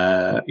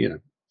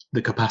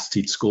 the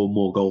capacity to score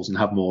more goals and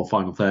have more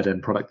final third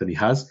end product than he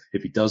has.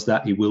 If he does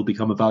that, he will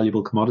become a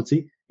valuable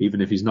commodity. Even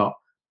if he's not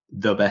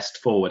the best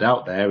forward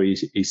out there,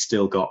 he's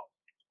still got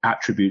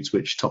attributes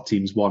which top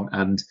teams want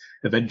and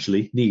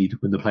eventually need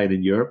when they're playing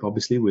in Europe,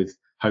 obviously with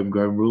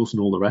homegrown rules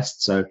and all the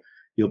rest. So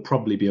you'll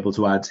probably be able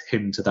to add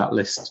him to that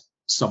list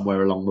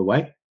somewhere along the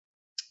way.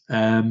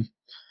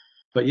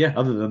 But yeah,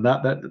 other than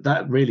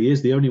that really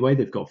is the only way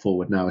they've got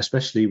forward now,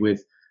 especially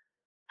with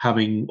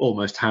having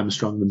almost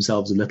hamstrung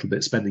themselves a little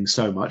bit, spending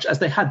so much, as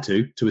they had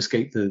to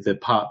escape the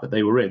part that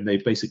they were in. They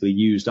basically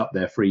used up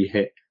their free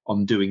hit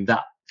on doing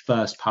that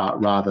first part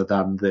rather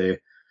than the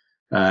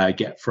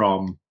get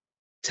from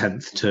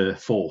 10th to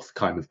 4th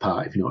kind of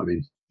part, if you know what I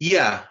mean.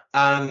 Yeah,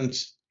 and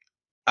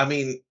I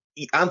mean,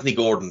 Anthony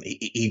Gordon,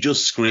 he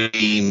just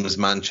screams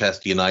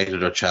Manchester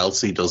United or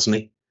Chelsea, doesn't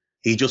he?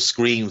 He just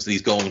screams that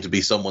he's going to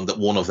be someone that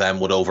one of them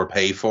would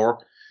overpay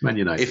for. Man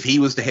United. If he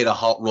was to hit a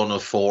hot run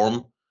of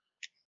form,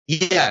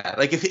 yeah,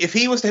 like if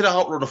he was to hit a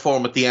hot run of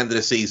form at the end of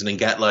the season and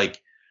get,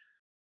 like,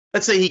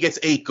 let's say he gets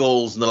 8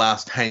 goals in the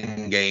last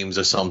 10 games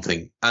or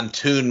something, and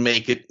Toon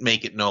make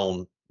it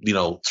known,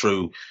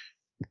 through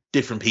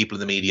different people in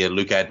the media,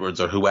 Luke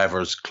Edwards or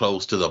whoever's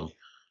close to them,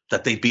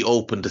 that they'd be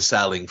open to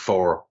selling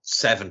for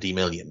 70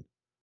 million.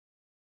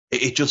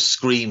 It just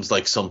screams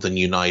like something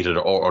United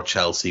or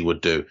Chelsea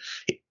would do.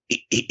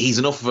 He's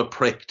enough of a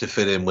prick to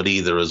fit in with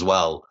either as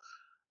well.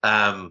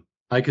 And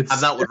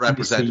that would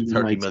represent a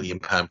 £30 million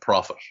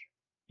profit.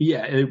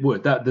 Yeah, it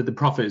would. The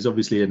profit is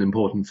obviously an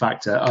important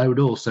factor. I would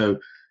also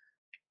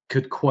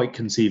could quite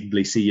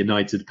conceivably see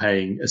United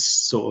paying a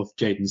sort of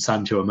Jadon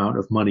Sancho amount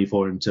of money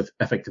for him to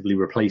effectively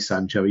replace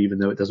Sancho, even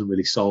though it doesn't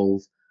really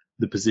solve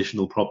the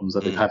positional problems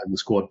that they've had in the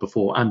squad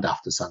before and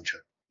after Sancho.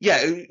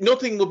 Yeah,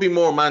 nothing would be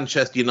more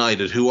Manchester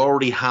United, who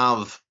already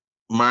have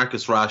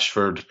Marcus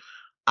Rashford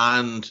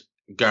and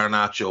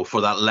Garnacho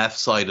for that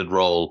left-sided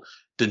role,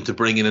 than to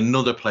bring in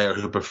another player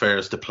who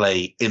prefers to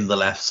play in the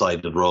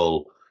left-sided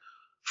role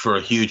for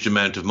a huge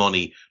amount of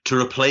money to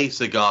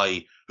replace a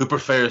guy who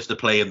prefers to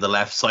play in the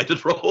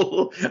left-sided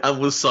role and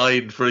was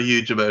signed for a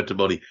huge amount of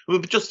money.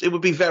 It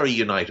would be very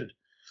United.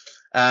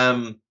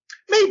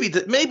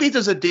 Maybe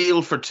there's a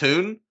deal for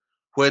Toon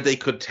where they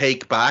could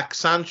take back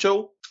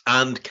Sancho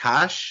and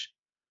cash,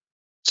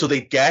 so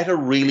they get a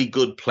really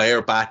good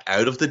player back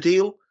out of the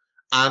deal,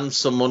 and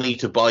some money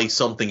to buy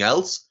something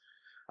else.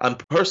 And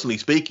personally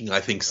speaking, I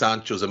think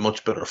Sancho's a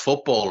much better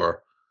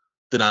footballer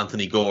than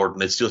Anthony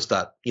Gordon. It's just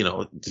that,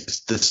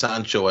 the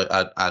Sancho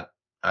at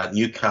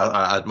Newcastle,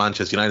 at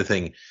Manchester United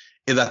thing,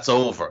 that's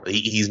over.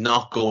 He's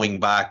not going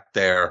back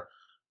there,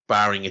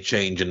 barring a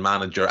change in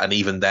manager. And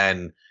even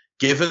then,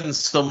 given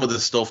some of the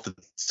stuff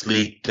that's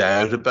leaked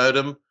out about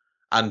him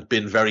and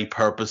been very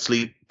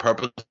purposefully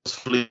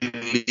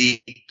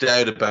leaked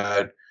out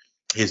about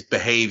his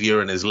behavior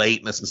and his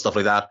lateness and stuff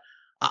like that,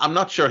 I'm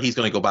not sure he's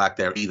going to go back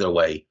there either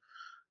way.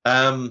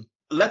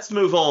 Let's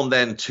move on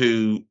then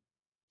to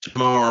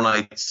tomorrow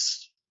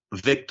night's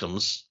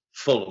victims,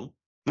 Fulham.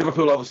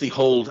 Liverpool obviously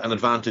hold an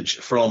advantage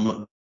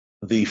from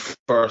the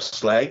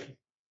first leg,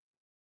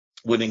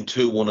 winning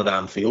 2-1 at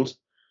Anfield.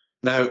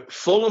 Now,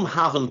 Fulham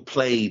have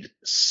played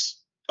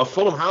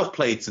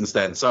since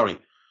then, sorry.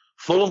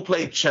 Fulham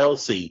played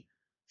Chelsea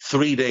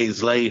 3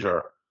 days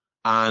later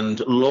and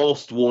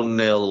lost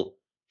 1-0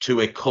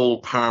 to a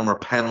Cole Palmer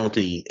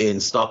penalty in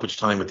stoppage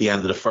time at the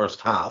end of the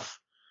first half.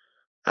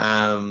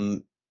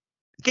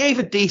 Gave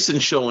a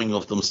decent showing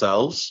of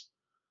themselves,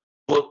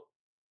 but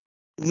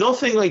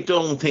nothing I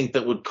don't think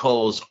that would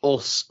cause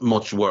us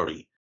much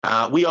worry.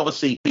 We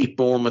obviously beat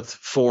Bournemouth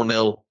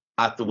 4-0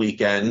 at the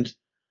weekend.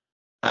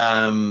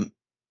 The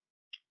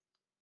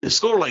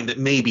scoreline that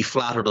maybe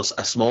flattered us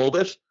a small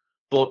bit,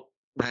 but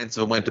hence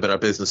it went about our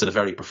business in a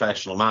very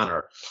professional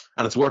manner.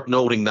 And it's worth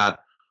noting that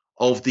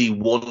of the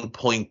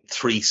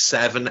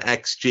 1.37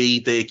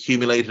 XG they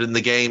accumulated in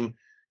the game,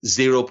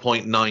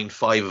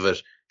 0.95 of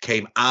it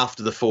came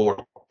after the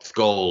fourth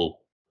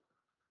goal.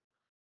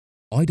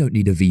 I don't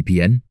need a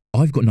VPN.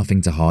 I've got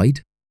nothing to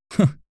hide.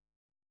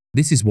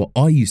 This is what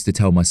I used to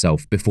tell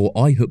myself before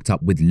I hooked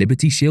up with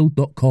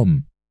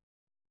LibertyShield.com.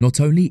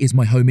 Not only is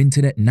my home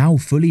internet now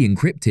fully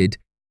encrypted,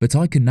 but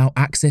I can now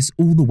access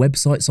all the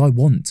websites I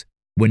want,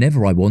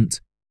 whenever I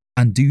want,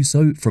 and do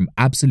so from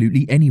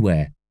absolutely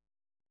anywhere.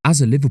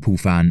 As a Liverpool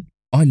fan,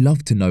 I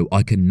love to know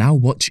I can now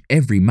watch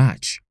every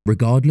match,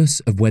 regardless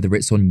of whether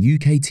it's on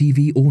UK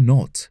TV or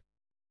not.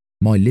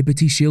 My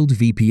Liberty Shield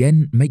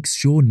VPN makes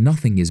sure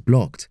nothing is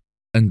blocked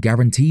and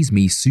guarantees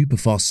me super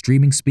fast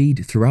streaming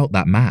speed throughout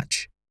that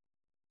match.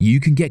 You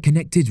can get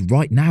connected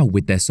right now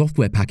with their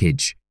software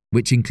package,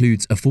 which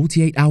includes a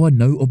 48-hour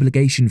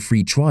no-obligation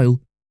free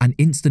trial and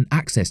instant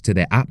access to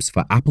their apps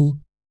for Apple,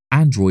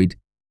 Android,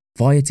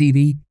 Fire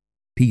TV,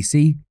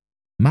 PC,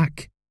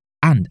 Mac,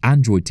 and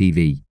Android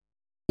TV.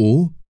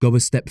 Or go a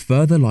step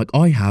further like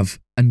I have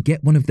and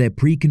get one of their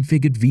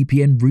pre-configured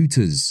VPN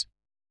routers.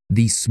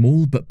 These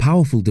small but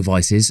powerful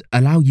devices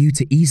allow you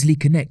to easily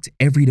connect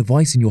every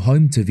device in your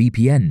home to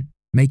VPN,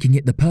 making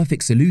it the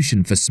perfect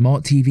solution for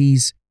smart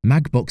TVs,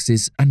 Mag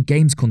boxes, and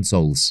games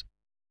consoles.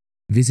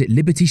 Visit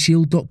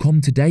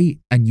LibertyShield.com today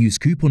and use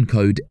coupon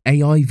code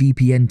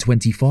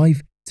AIVPN25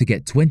 to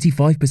get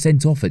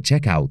 25% off at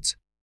checkout.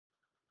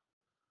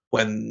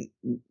 When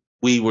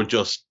we were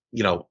just,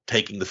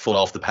 taking the foot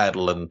off the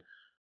pedal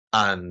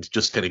and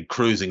just kind of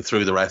cruising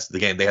through the rest of the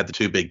game, they had the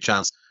two big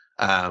chances.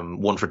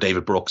 One for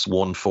David Brooks,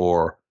 one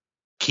for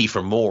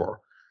Kiefer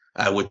Moore,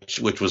 which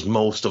was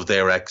most of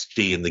their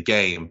XG in the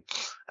game.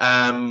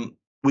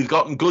 We've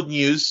gotten good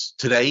news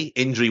today,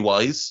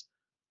 injury-wise.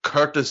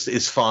 Curtis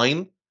is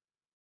fine.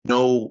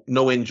 No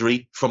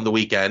injury from the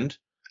weekend.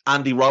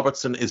 Andy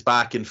Robertson is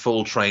back in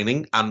full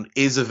training and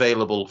is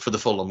available for the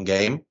Fulham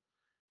game.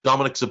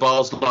 Dominic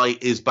Szoboszlai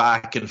is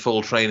back in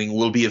full training,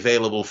 will be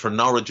available for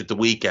Norwich at the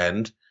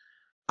weekend.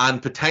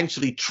 And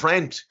potentially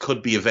Trent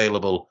could be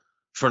available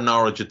for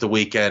Norwich at the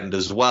weekend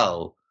as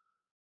well.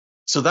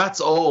 So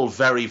that's all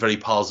very, very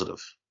positive.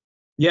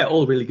 Yeah,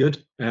 all really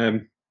good.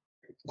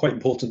 Quite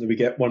important that we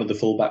get one of the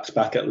fullbacks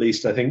back at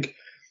least, I think.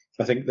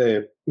 I think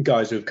the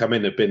guys who have come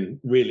in have been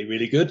really,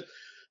 really good.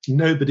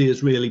 Nobody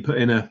has really put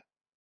in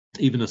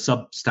even a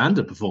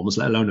substandard performance,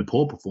 let alone a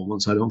poor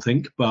performance, I don't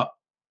think. But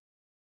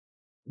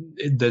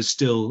there's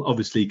still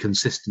obviously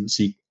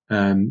consistency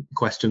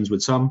questions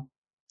with some.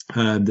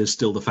 There's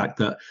still the fact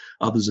that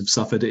others have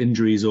suffered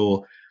injuries,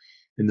 or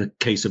in the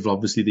case of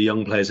obviously the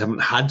young players,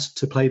 haven't had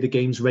to play the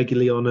games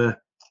regularly on a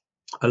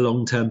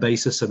long-term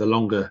basis. So the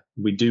longer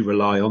we do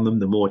rely on them,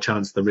 the more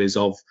chance there is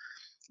of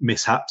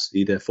mishaps,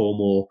 either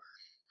form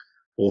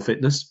or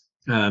fitness.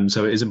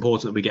 So it is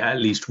important that we get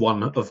at least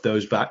one of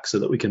those back so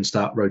that we can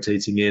start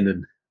rotating in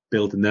and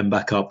building them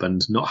back up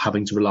and not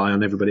having to rely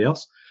on everybody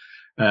else.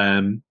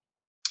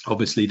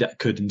 Obviously, that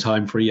could in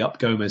time free up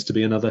Gomez to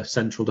be another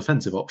central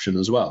defensive option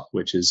as well,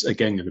 which is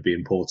again going to be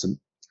important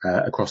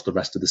across the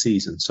rest of the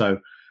season. So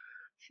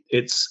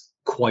it's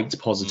quite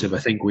positive. I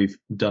think we've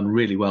done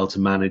really well to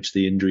manage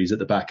the injuries at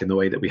the back in the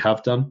way that we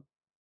have done,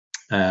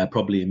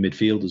 probably in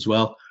midfield as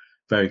well.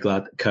 Very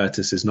glad that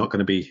Curtis is not going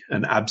to be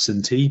an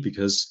absentee,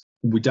 because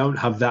we don't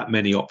have that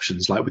many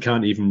options. Like, we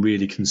can't even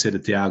really consider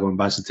Thiago and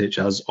Bajcetic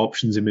as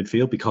options in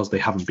midfield because they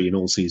haven't been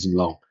all season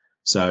long.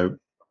 So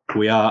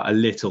we are a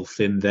little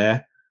thin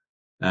there.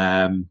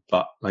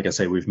 But like I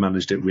say, we've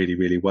managed it really,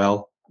 really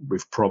well.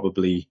 We've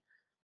probably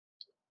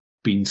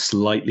been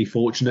slightly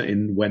fortunate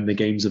in when the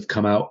games have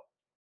come out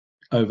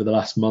over the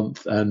last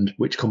month and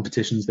which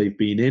competitions they've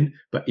been in.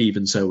 But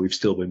even so, we've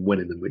still been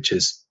winning them, which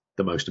is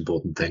the most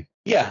important thing.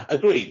 Yeah,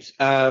 agreed.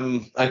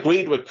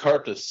 Agreed with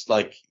Curtis.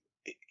 Like,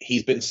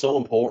 he's been so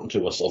important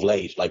to us of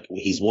late. Like,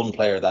 he's one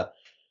player that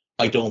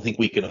I don't think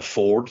we can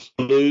afford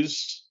to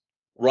lose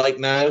right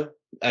now,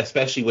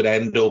 especially with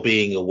Endo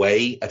being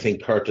away. I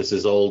think Curtis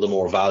is all the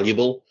more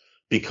valuable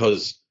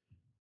because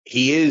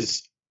he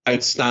is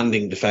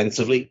outstanding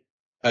defensively,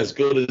 as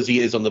good as he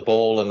is on the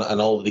ball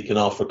and all that he can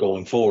offer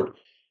going forward.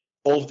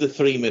 Of the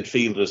three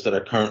midfielders that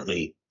are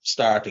currently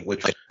starting,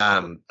 which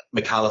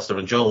McAllister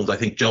and Jones, I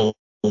think Jones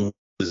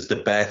is the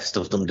best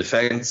of them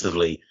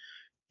defensively.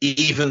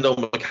 Even though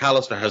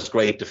McAllister has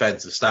great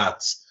defensive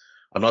stats,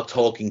 I'm not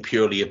talking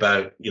purely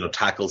about,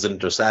 tackles and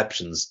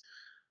interceptions.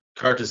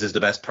 Curtis is the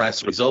best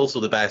presser. He's also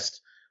the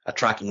best at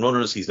tracking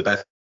runners. He's the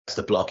best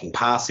at blocking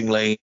passing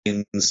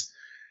lanes.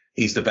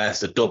 He's the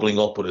best at doubling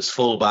up with his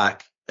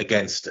fullback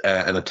against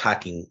an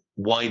attacking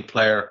wide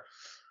player.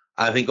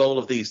 I think all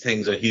of these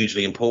things are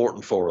hugely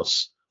important for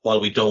us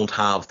while we don't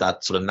have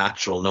that sort of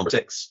natural number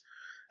 6.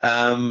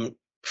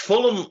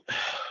 Fulham,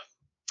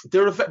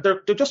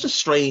 they're just a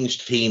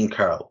strange team,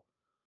 Carl.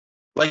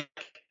 Like,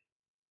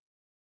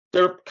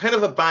 they're kind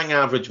of a bang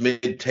average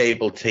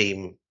mid-table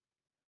team.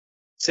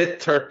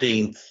 Sit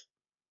 13th,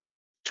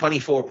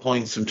 24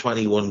 points from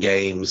 21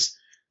 games,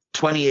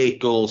 28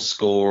 goals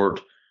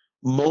scored.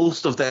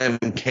 Most of them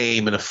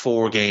came in a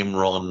 4-game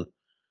run,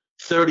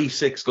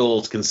 36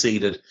 goals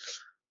conceded.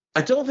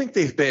 I don't think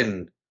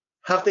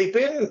have they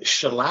been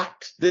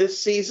shellacked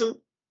this season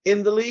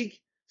in the league?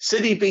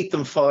 City beat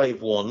them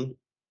 5-1.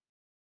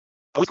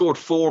 We scored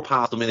 4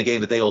 past them in a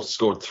game that they also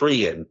scored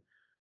 3 in.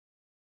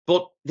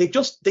 But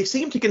they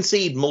seem to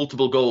concede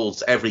multiple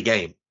goals every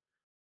game.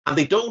 And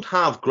they don't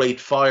have great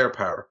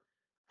firepower.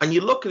 And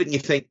you look at it and you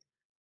think,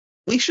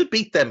 we should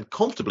beat them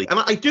comfortably. And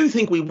I do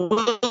think we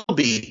will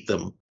beat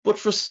them. But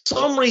for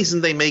some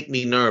reason, they make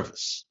me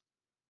nervous.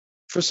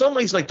 For some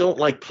reason, I don't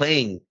like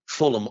playing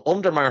Fulham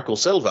under Marco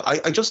Silva.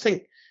 I just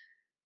think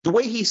the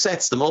way he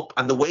sets them up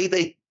and the way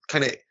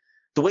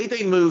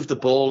they move the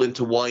ball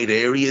into wide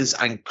areas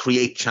and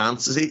create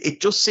chances,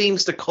 it just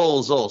seems to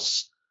cause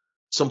us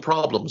some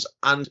problems.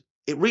 And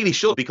it really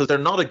should, because they're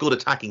not a good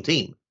attacking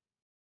team.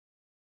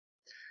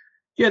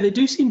 Yeah, they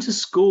do seem to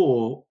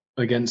score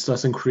against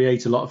us and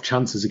create a lot of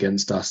chances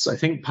against us. I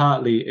think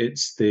partly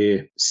it's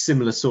the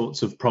similar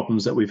sorts of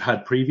problems that we've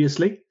had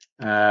previously.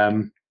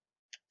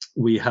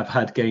 We have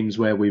had games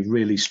where we've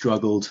really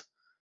struggled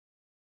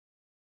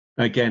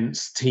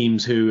against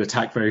teams who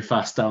attack very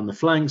fast down the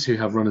flanks, who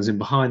have runners in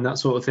behind, that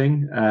sort of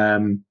thing.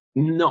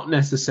 Not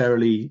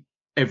necessarily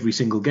every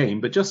single game,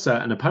 but just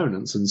certain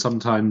opponents. And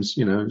sometimes,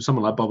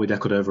 someone like Bobby De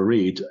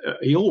Cordova-Reid,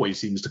 he always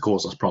seems to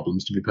cause us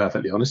problems, to be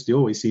perfectly honest. He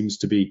always seems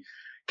to be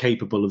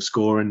capable of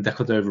scoring. De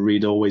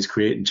Cordova-Reid always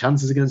creating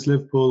chances against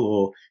Liverpool,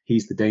 or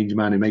he's the danger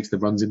man who makes the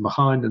runs in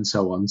behind and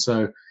so on.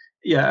 So,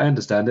 yeah, I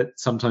understand it.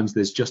 Sometimes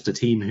there's just a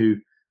team who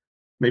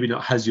maybe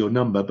not has your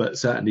number, but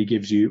certainly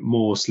gives you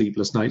more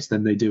sleepless nights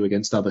than they do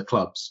against other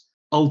clubs.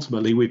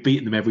 Ultimately, we've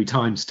beaten them every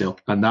time still.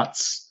 And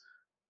that's,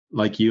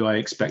 like you, I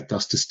expect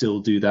us to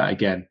still do that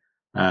again.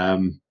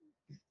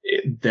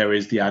 There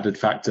is the added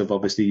factor of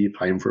obviously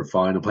playing for a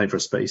final, playing for a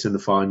space in the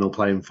final,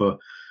 playing for,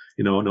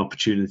 an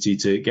opportunity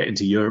to get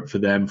into Europe for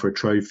them, for a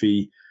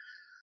trophy,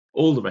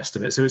 all the rest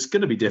of it. So it's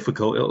going to be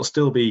difficult. It'll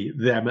still be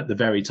them at the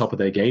very top of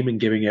their game and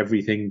giving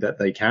everything that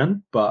they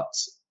can. But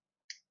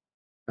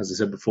as I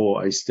said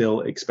before, I still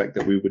expect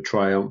that we would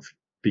triumph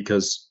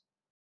because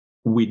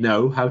we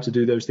know how to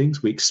do those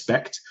things. We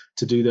expect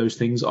to do those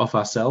things off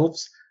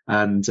ourselves.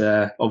 And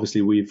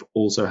obviously we've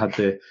also had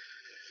the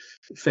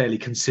fairly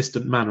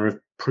consistent manner of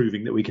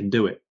proving that we can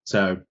do it.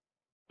 So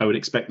I would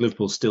expect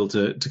Liverpool still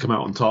to come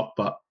out on top,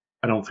 but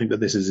I don't think that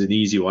this is an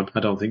easy one.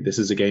 I don't think this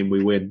is a game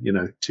we win,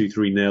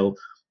 2-3-0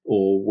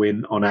 or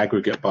win on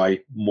aggregate by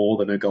more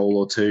than a goal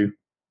or two.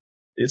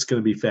 It's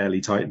going to be fairly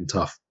tight and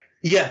tough.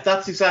 Yeah,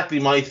 that's exactly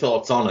my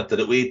thoughts on it.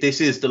 This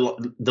is the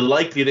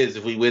likelihood is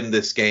if we win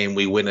this game,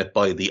 we win it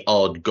by the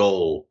odd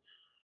goal,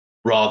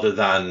 rather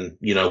than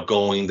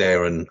going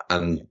there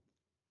and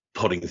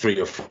putting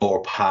 3 or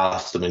 4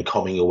 past them and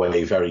coming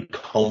away very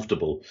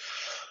comfortable.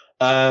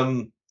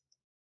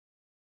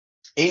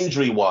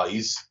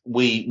 Injury-wise,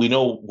 we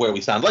know where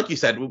we stand. Like you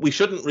said, we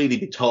shouldn't really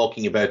be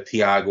talking about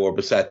Thiago or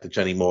Bajcetic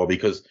anymore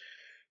because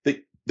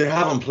they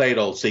haven't played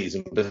all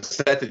season.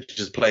 Bajcetic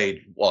has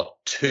played,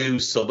 2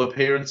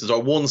 sub-appearances,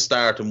 or 1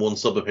 start and 1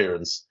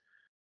 sub-appearance.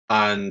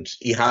 And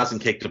he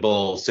hasn't kicked a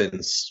ball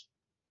since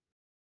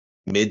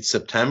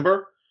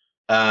mid-September.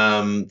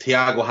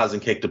 Thiago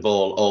hasn't kicked a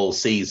ball all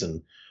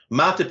season.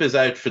 Matip is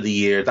out for the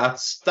year.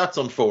 That's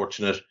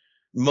unfortunate.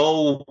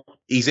 Mo,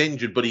 he's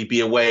injured, but he'd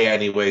be away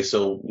anyway,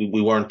 so we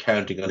weren't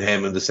counting on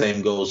him. And the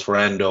same goes for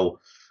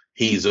Endo.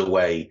 He's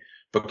away.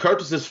 But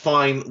Curtis is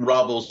fine.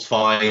 Robbo's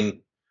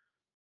fine.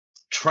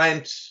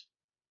 Trent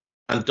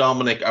and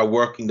Dominic are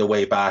working their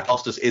way back.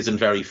 Costas isn't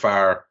very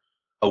far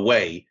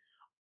away.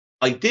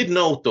 I did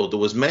note, though, there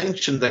was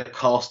mention that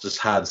Costas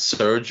had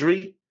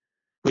surgery,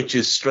 which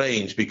is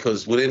strange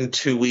because within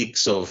 2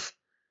 weeks of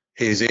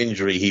his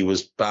injury, he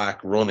was back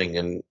running,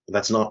 and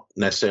that's not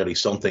necessarily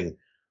something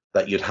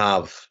that you'd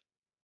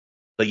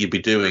be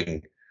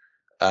doing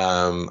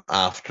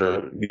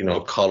after,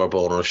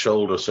 collarbone or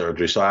shoulder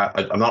surgery. So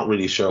I'm not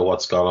really sure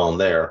what's gone on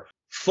there.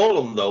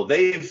 Fulham, though,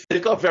 they've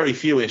got very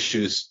few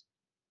issues.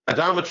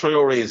 Adama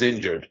Traore is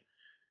injured.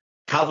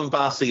 Calvin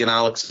Bassey and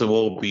Alex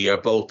Iwobi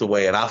are both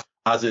away, and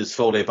as is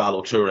Fode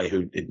Ballo-Toure,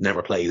 who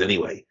never plays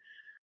anyway.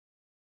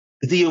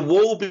 The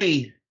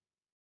Iwobi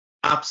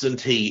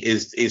absentee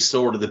is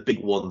sort of the big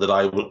one that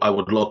I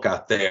would look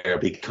at there,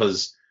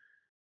 because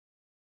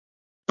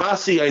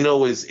Bassey, I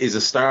know, is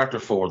a starter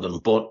for them,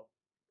 but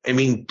I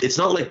mean, it's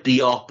not like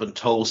Diop and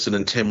Tosin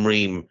and Tim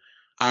Ream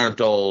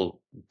aren't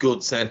all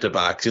good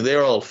centre-backs.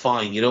 They're all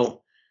fine. You're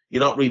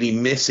not really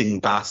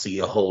missing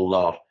Bassey a whole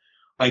lot.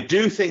 I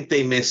do think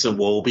they miss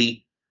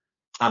Iwobi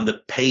and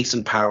the pace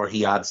and power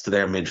he adds to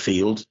their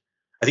midfield.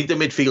 I think the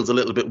midfield's a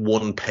little bit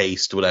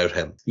one-paced without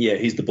him. Yeah,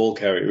 he's the ball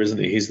carrier, isn't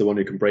he? He's the one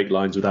who can break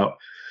lines without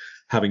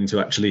having to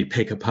actually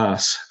pick a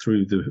pass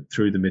through the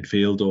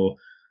midfield, or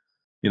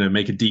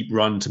make a deep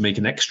run to make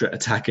an extra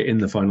attacker in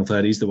the final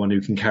third. He's the one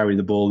who can carry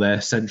the ball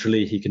there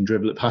centrally. He can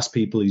dribble it past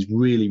people. He's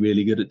really,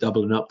 really good at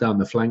doubling up down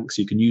the flanks.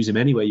 You can use him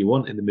anywhere you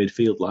want in the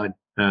midfield line,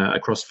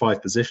 across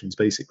 5 positions,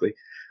 basically.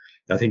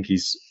 I think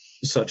he's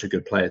such a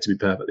good player, to be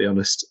perfectly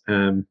honest.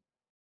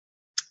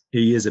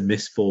 He is a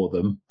miss for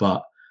them,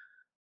 but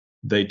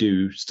they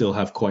do still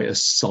have quite a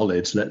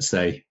solid, let's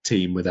say,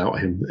 team without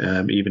him.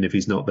 Even if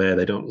he's not there,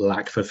 they don't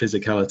lack for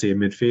physicality in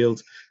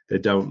midfield. They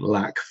don't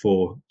lack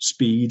for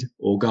speed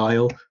or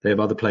guile. They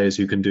have other players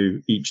who can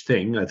do each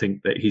thing. I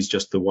think that he's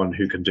just the one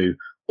who can do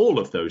all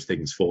of those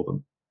things for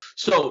them.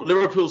 So,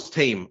 Liverpool's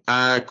team.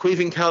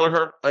 Caoimhín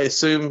Kelleher, I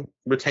assume,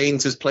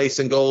 retains his place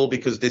in goal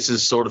because this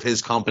is sort of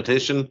his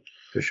competition.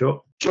 For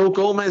sure. Joe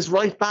Gomez,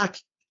 right back.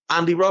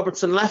 Andy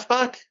Robertson, left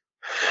back?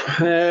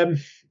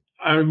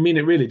 I mean,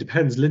 it really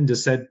depends. Linda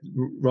said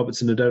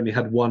Robertson had only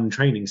had 1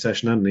 training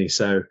session, hadn't he?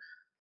 So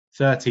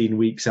 13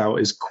 weeks out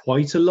is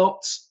quite a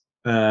lot.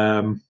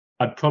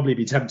 I'd probably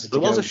be tempted to There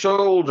was a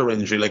shoulder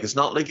injury. It's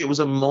not like it was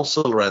a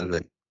muscle or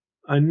anything.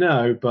 I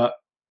know, but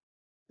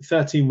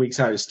 13 weeks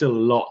out is still a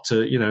lot to,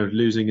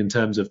 losing in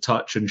terms of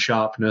touch and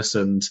sharpness.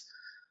 And,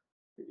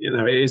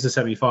 it is a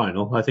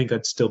semi-final. I think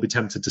I'd still be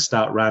tempted to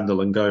start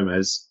Randall and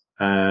Gomez.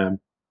 Conor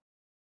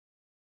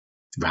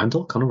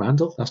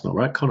Randall? That's not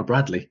right. Conor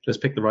Bradley. Let's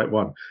pick the right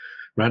one.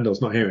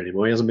 Randall's not here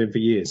anymore. He hasn't been for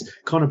years.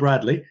 Conor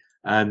Bradley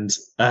and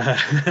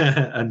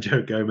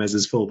Joe Gomez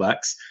as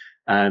fullbacks,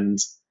 and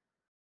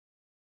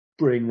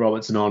bring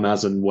Robertson on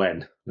as and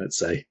when, let's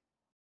say.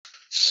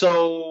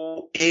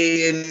 So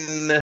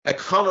in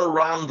Conor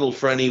Randall,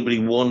 for anybody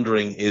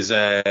wondering, is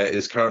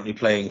currently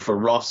playing for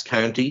Ross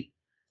County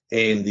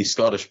in the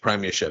Scottish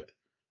Premiership.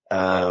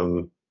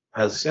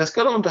 Has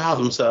got on to have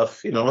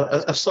himself,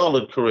 a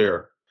solid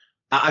career.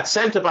 At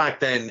centre-back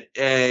then,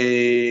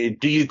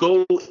 do you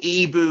go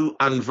Ibu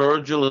and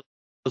Virgil,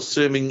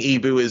 assuming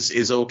Ibu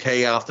is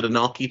okay after the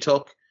knock he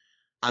took,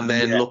 and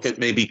then look at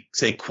maybe,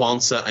 say,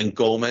 Quansah and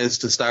Gomez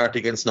to start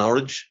against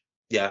Norwich?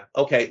 Yeah,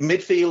 okay.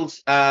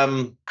 Midfield,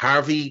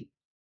 Harvey,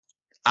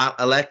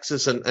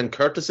 Alexis and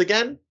Curtis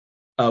again?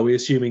 Are we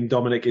assuming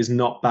Dominic is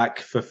not back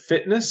for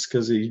fitness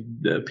because he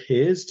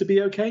appears to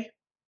be okay?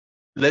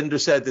 Linder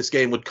said this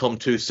game would come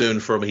too soon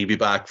for him. He'd be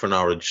back for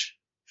Norwich.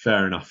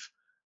 Fair enough.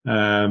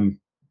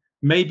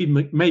 Maybe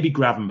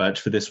Gravenberch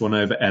for this one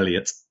over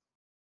Elliott.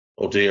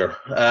 Oh dear.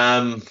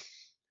 I'm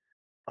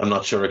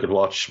not sure I could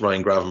watch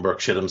Ryan Gravenberch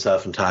shit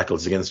himself in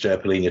tackles against Jay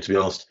Polina, to be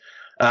honest.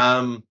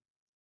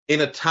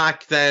 In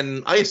attack,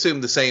 then I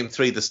assume the same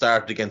 3 that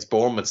started against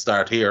Bournemouth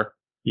start here.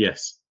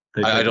 Yes,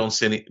 I don't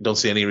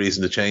see any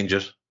reason to change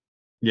it.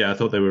 Yeah, I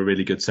thought they were a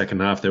really good second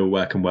half. They were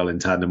working well in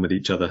tandem with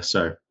each other,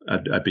 so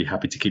I'd be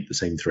happy to keep the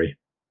same 3.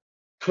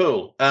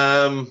 Cool.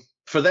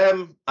 For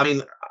them, I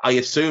mean, I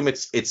assume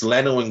it's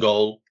Leno in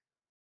goal,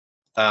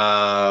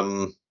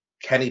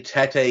 Kenny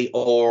Tete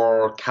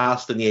or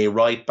Castagnier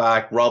right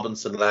back,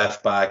 Robinson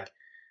left back,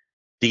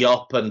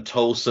 Diop and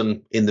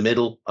Tosin in the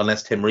middle,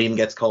 unless Tim Ream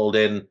gets called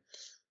in.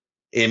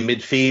 In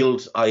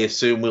midfield, I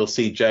assume we'll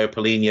see João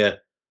Palhinha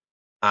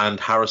and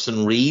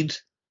Harrison Reed.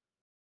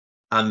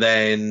 And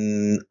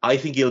then I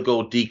think he'll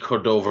go De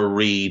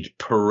Cordova-Reed,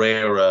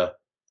 Pereira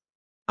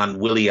and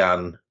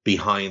Willian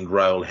behind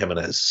Raul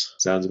Jimenez.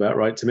 Sounds about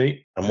right to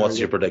me. And what's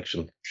your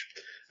prediction?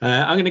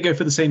 I'm going to go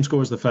for the same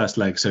score as the first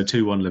leg, so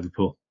 2-1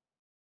 Liverpool.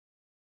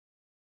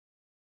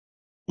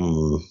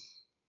 I'm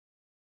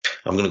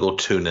going to go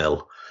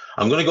 2-0.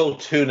 I'm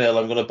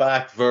going to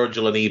back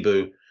Virgil and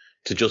Ibu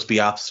to just be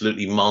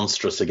absolutely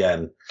monstrous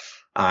again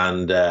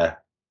and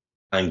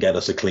get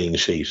us a clean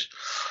sheet.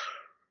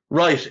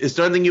 Right. Is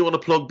there anything you want to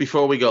plug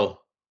before we go?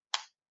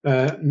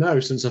 No,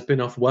 since I've been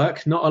off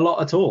work, not a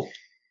lot at all.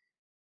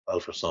 Well,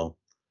 for some.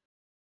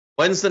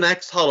 When's the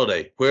next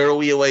holiday? Where are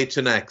we away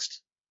to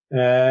next?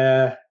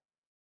 Probably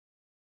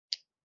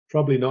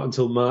not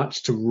until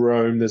March to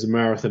Rome. There's a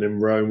marathon in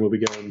Rome we'll be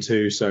going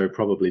to, so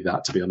probably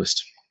that, to be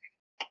honest.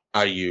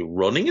 Are you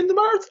running in the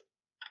marathon?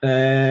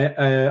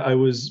 I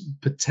was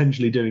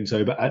potentially doing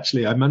so, but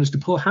actually I managed to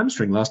pull a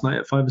hamstring last night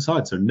at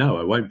 5-a-side, so no,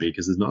 I won't be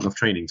because there's not enough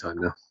training time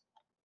now.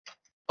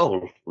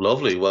 Oh,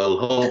 lovely. Well,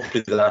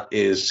 hopefully that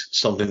is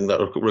something that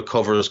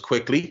recovers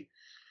quickly.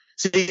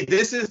 See,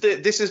 this is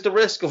the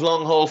risk of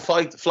long haul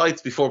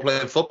flights before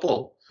playing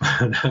football.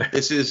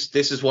 This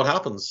is what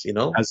happens, you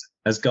know.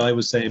 As Guy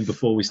was saying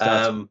before we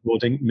started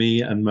recording,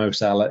 me and Mo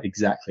Salah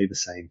exactly the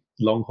same.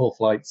 Long haul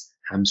flights,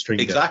 hamstring.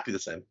 Exactly the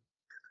same.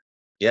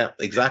 Yeah,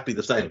 exactly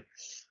the same.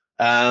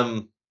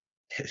 Not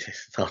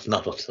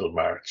until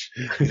March.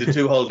 The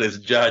 2 holidays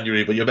in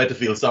January, but you're meant to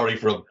feel sorry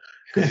for him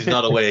because he's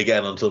not away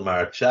again until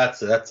March.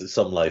 That's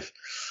some life.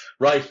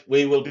 Right,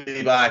 we will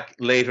be back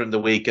later in the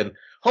week, and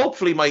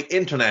hopefully my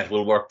internet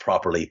will work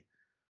properly,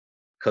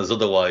 because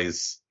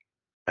otherwise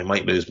I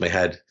might lose my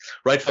head.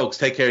 Right, folks,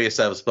 take care of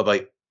yourselves.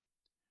 Bye-bye.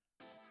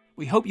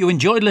 We hope you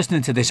enjoyed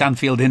listening to this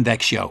Anfield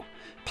Index show.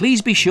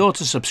 Please be sure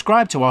to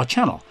subscribe to our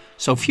channel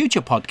so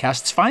future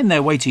podcasts find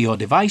their way to your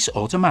device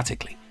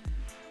automatically.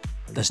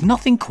 There's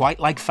nothing quite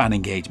like fan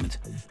engagement,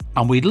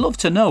 and we'd love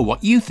to know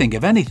what you think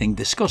of anything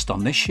discussed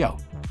on this show.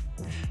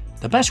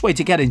 The best way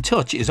to get in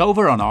touch is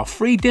over on our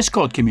free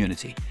Discord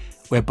community,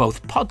 where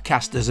both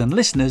podcasters and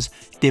listeners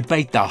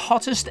debate the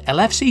hottest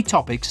LFC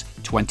topics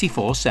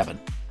 24/7.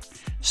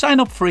 Sign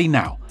up free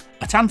now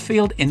at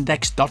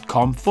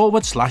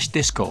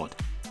AnfieldIndex.com/Discord.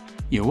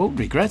 You won't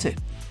regret it.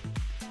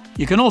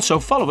 You can also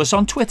follow us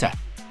on Twitter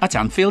at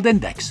Anfield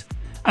Index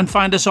and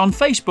find us on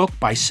Facebook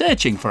by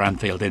searching for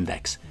Anfield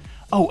Index.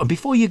 Oh, and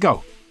before you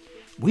go,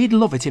 we'd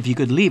love it if you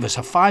could leave us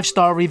a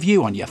 5-star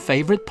review on your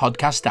favourite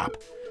podcast app.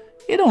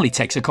 It only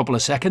takes a couple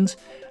of seconds,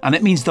 and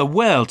it means the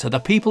world to the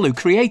people who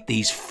create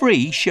these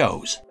free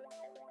shows.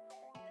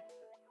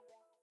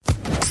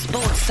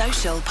 Sports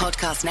Social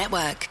Podcast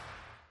Network.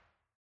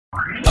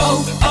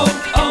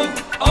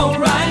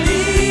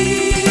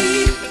 O'Reilly.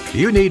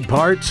 You need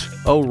parts?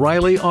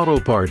 O'Reilly Auto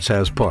Parts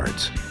has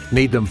parts.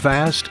 Need them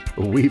fast?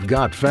 We've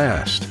got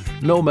fast.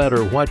 No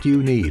matter what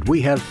you need,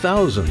 we have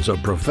thousands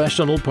of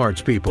professional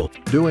parts people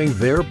doing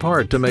their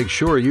part to make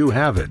sure you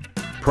have it.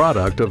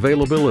 Product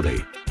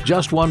availability.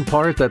 Just one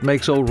part that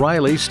makes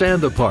O'Reilly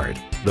stand apart.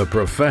 The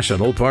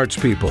professional parts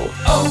people.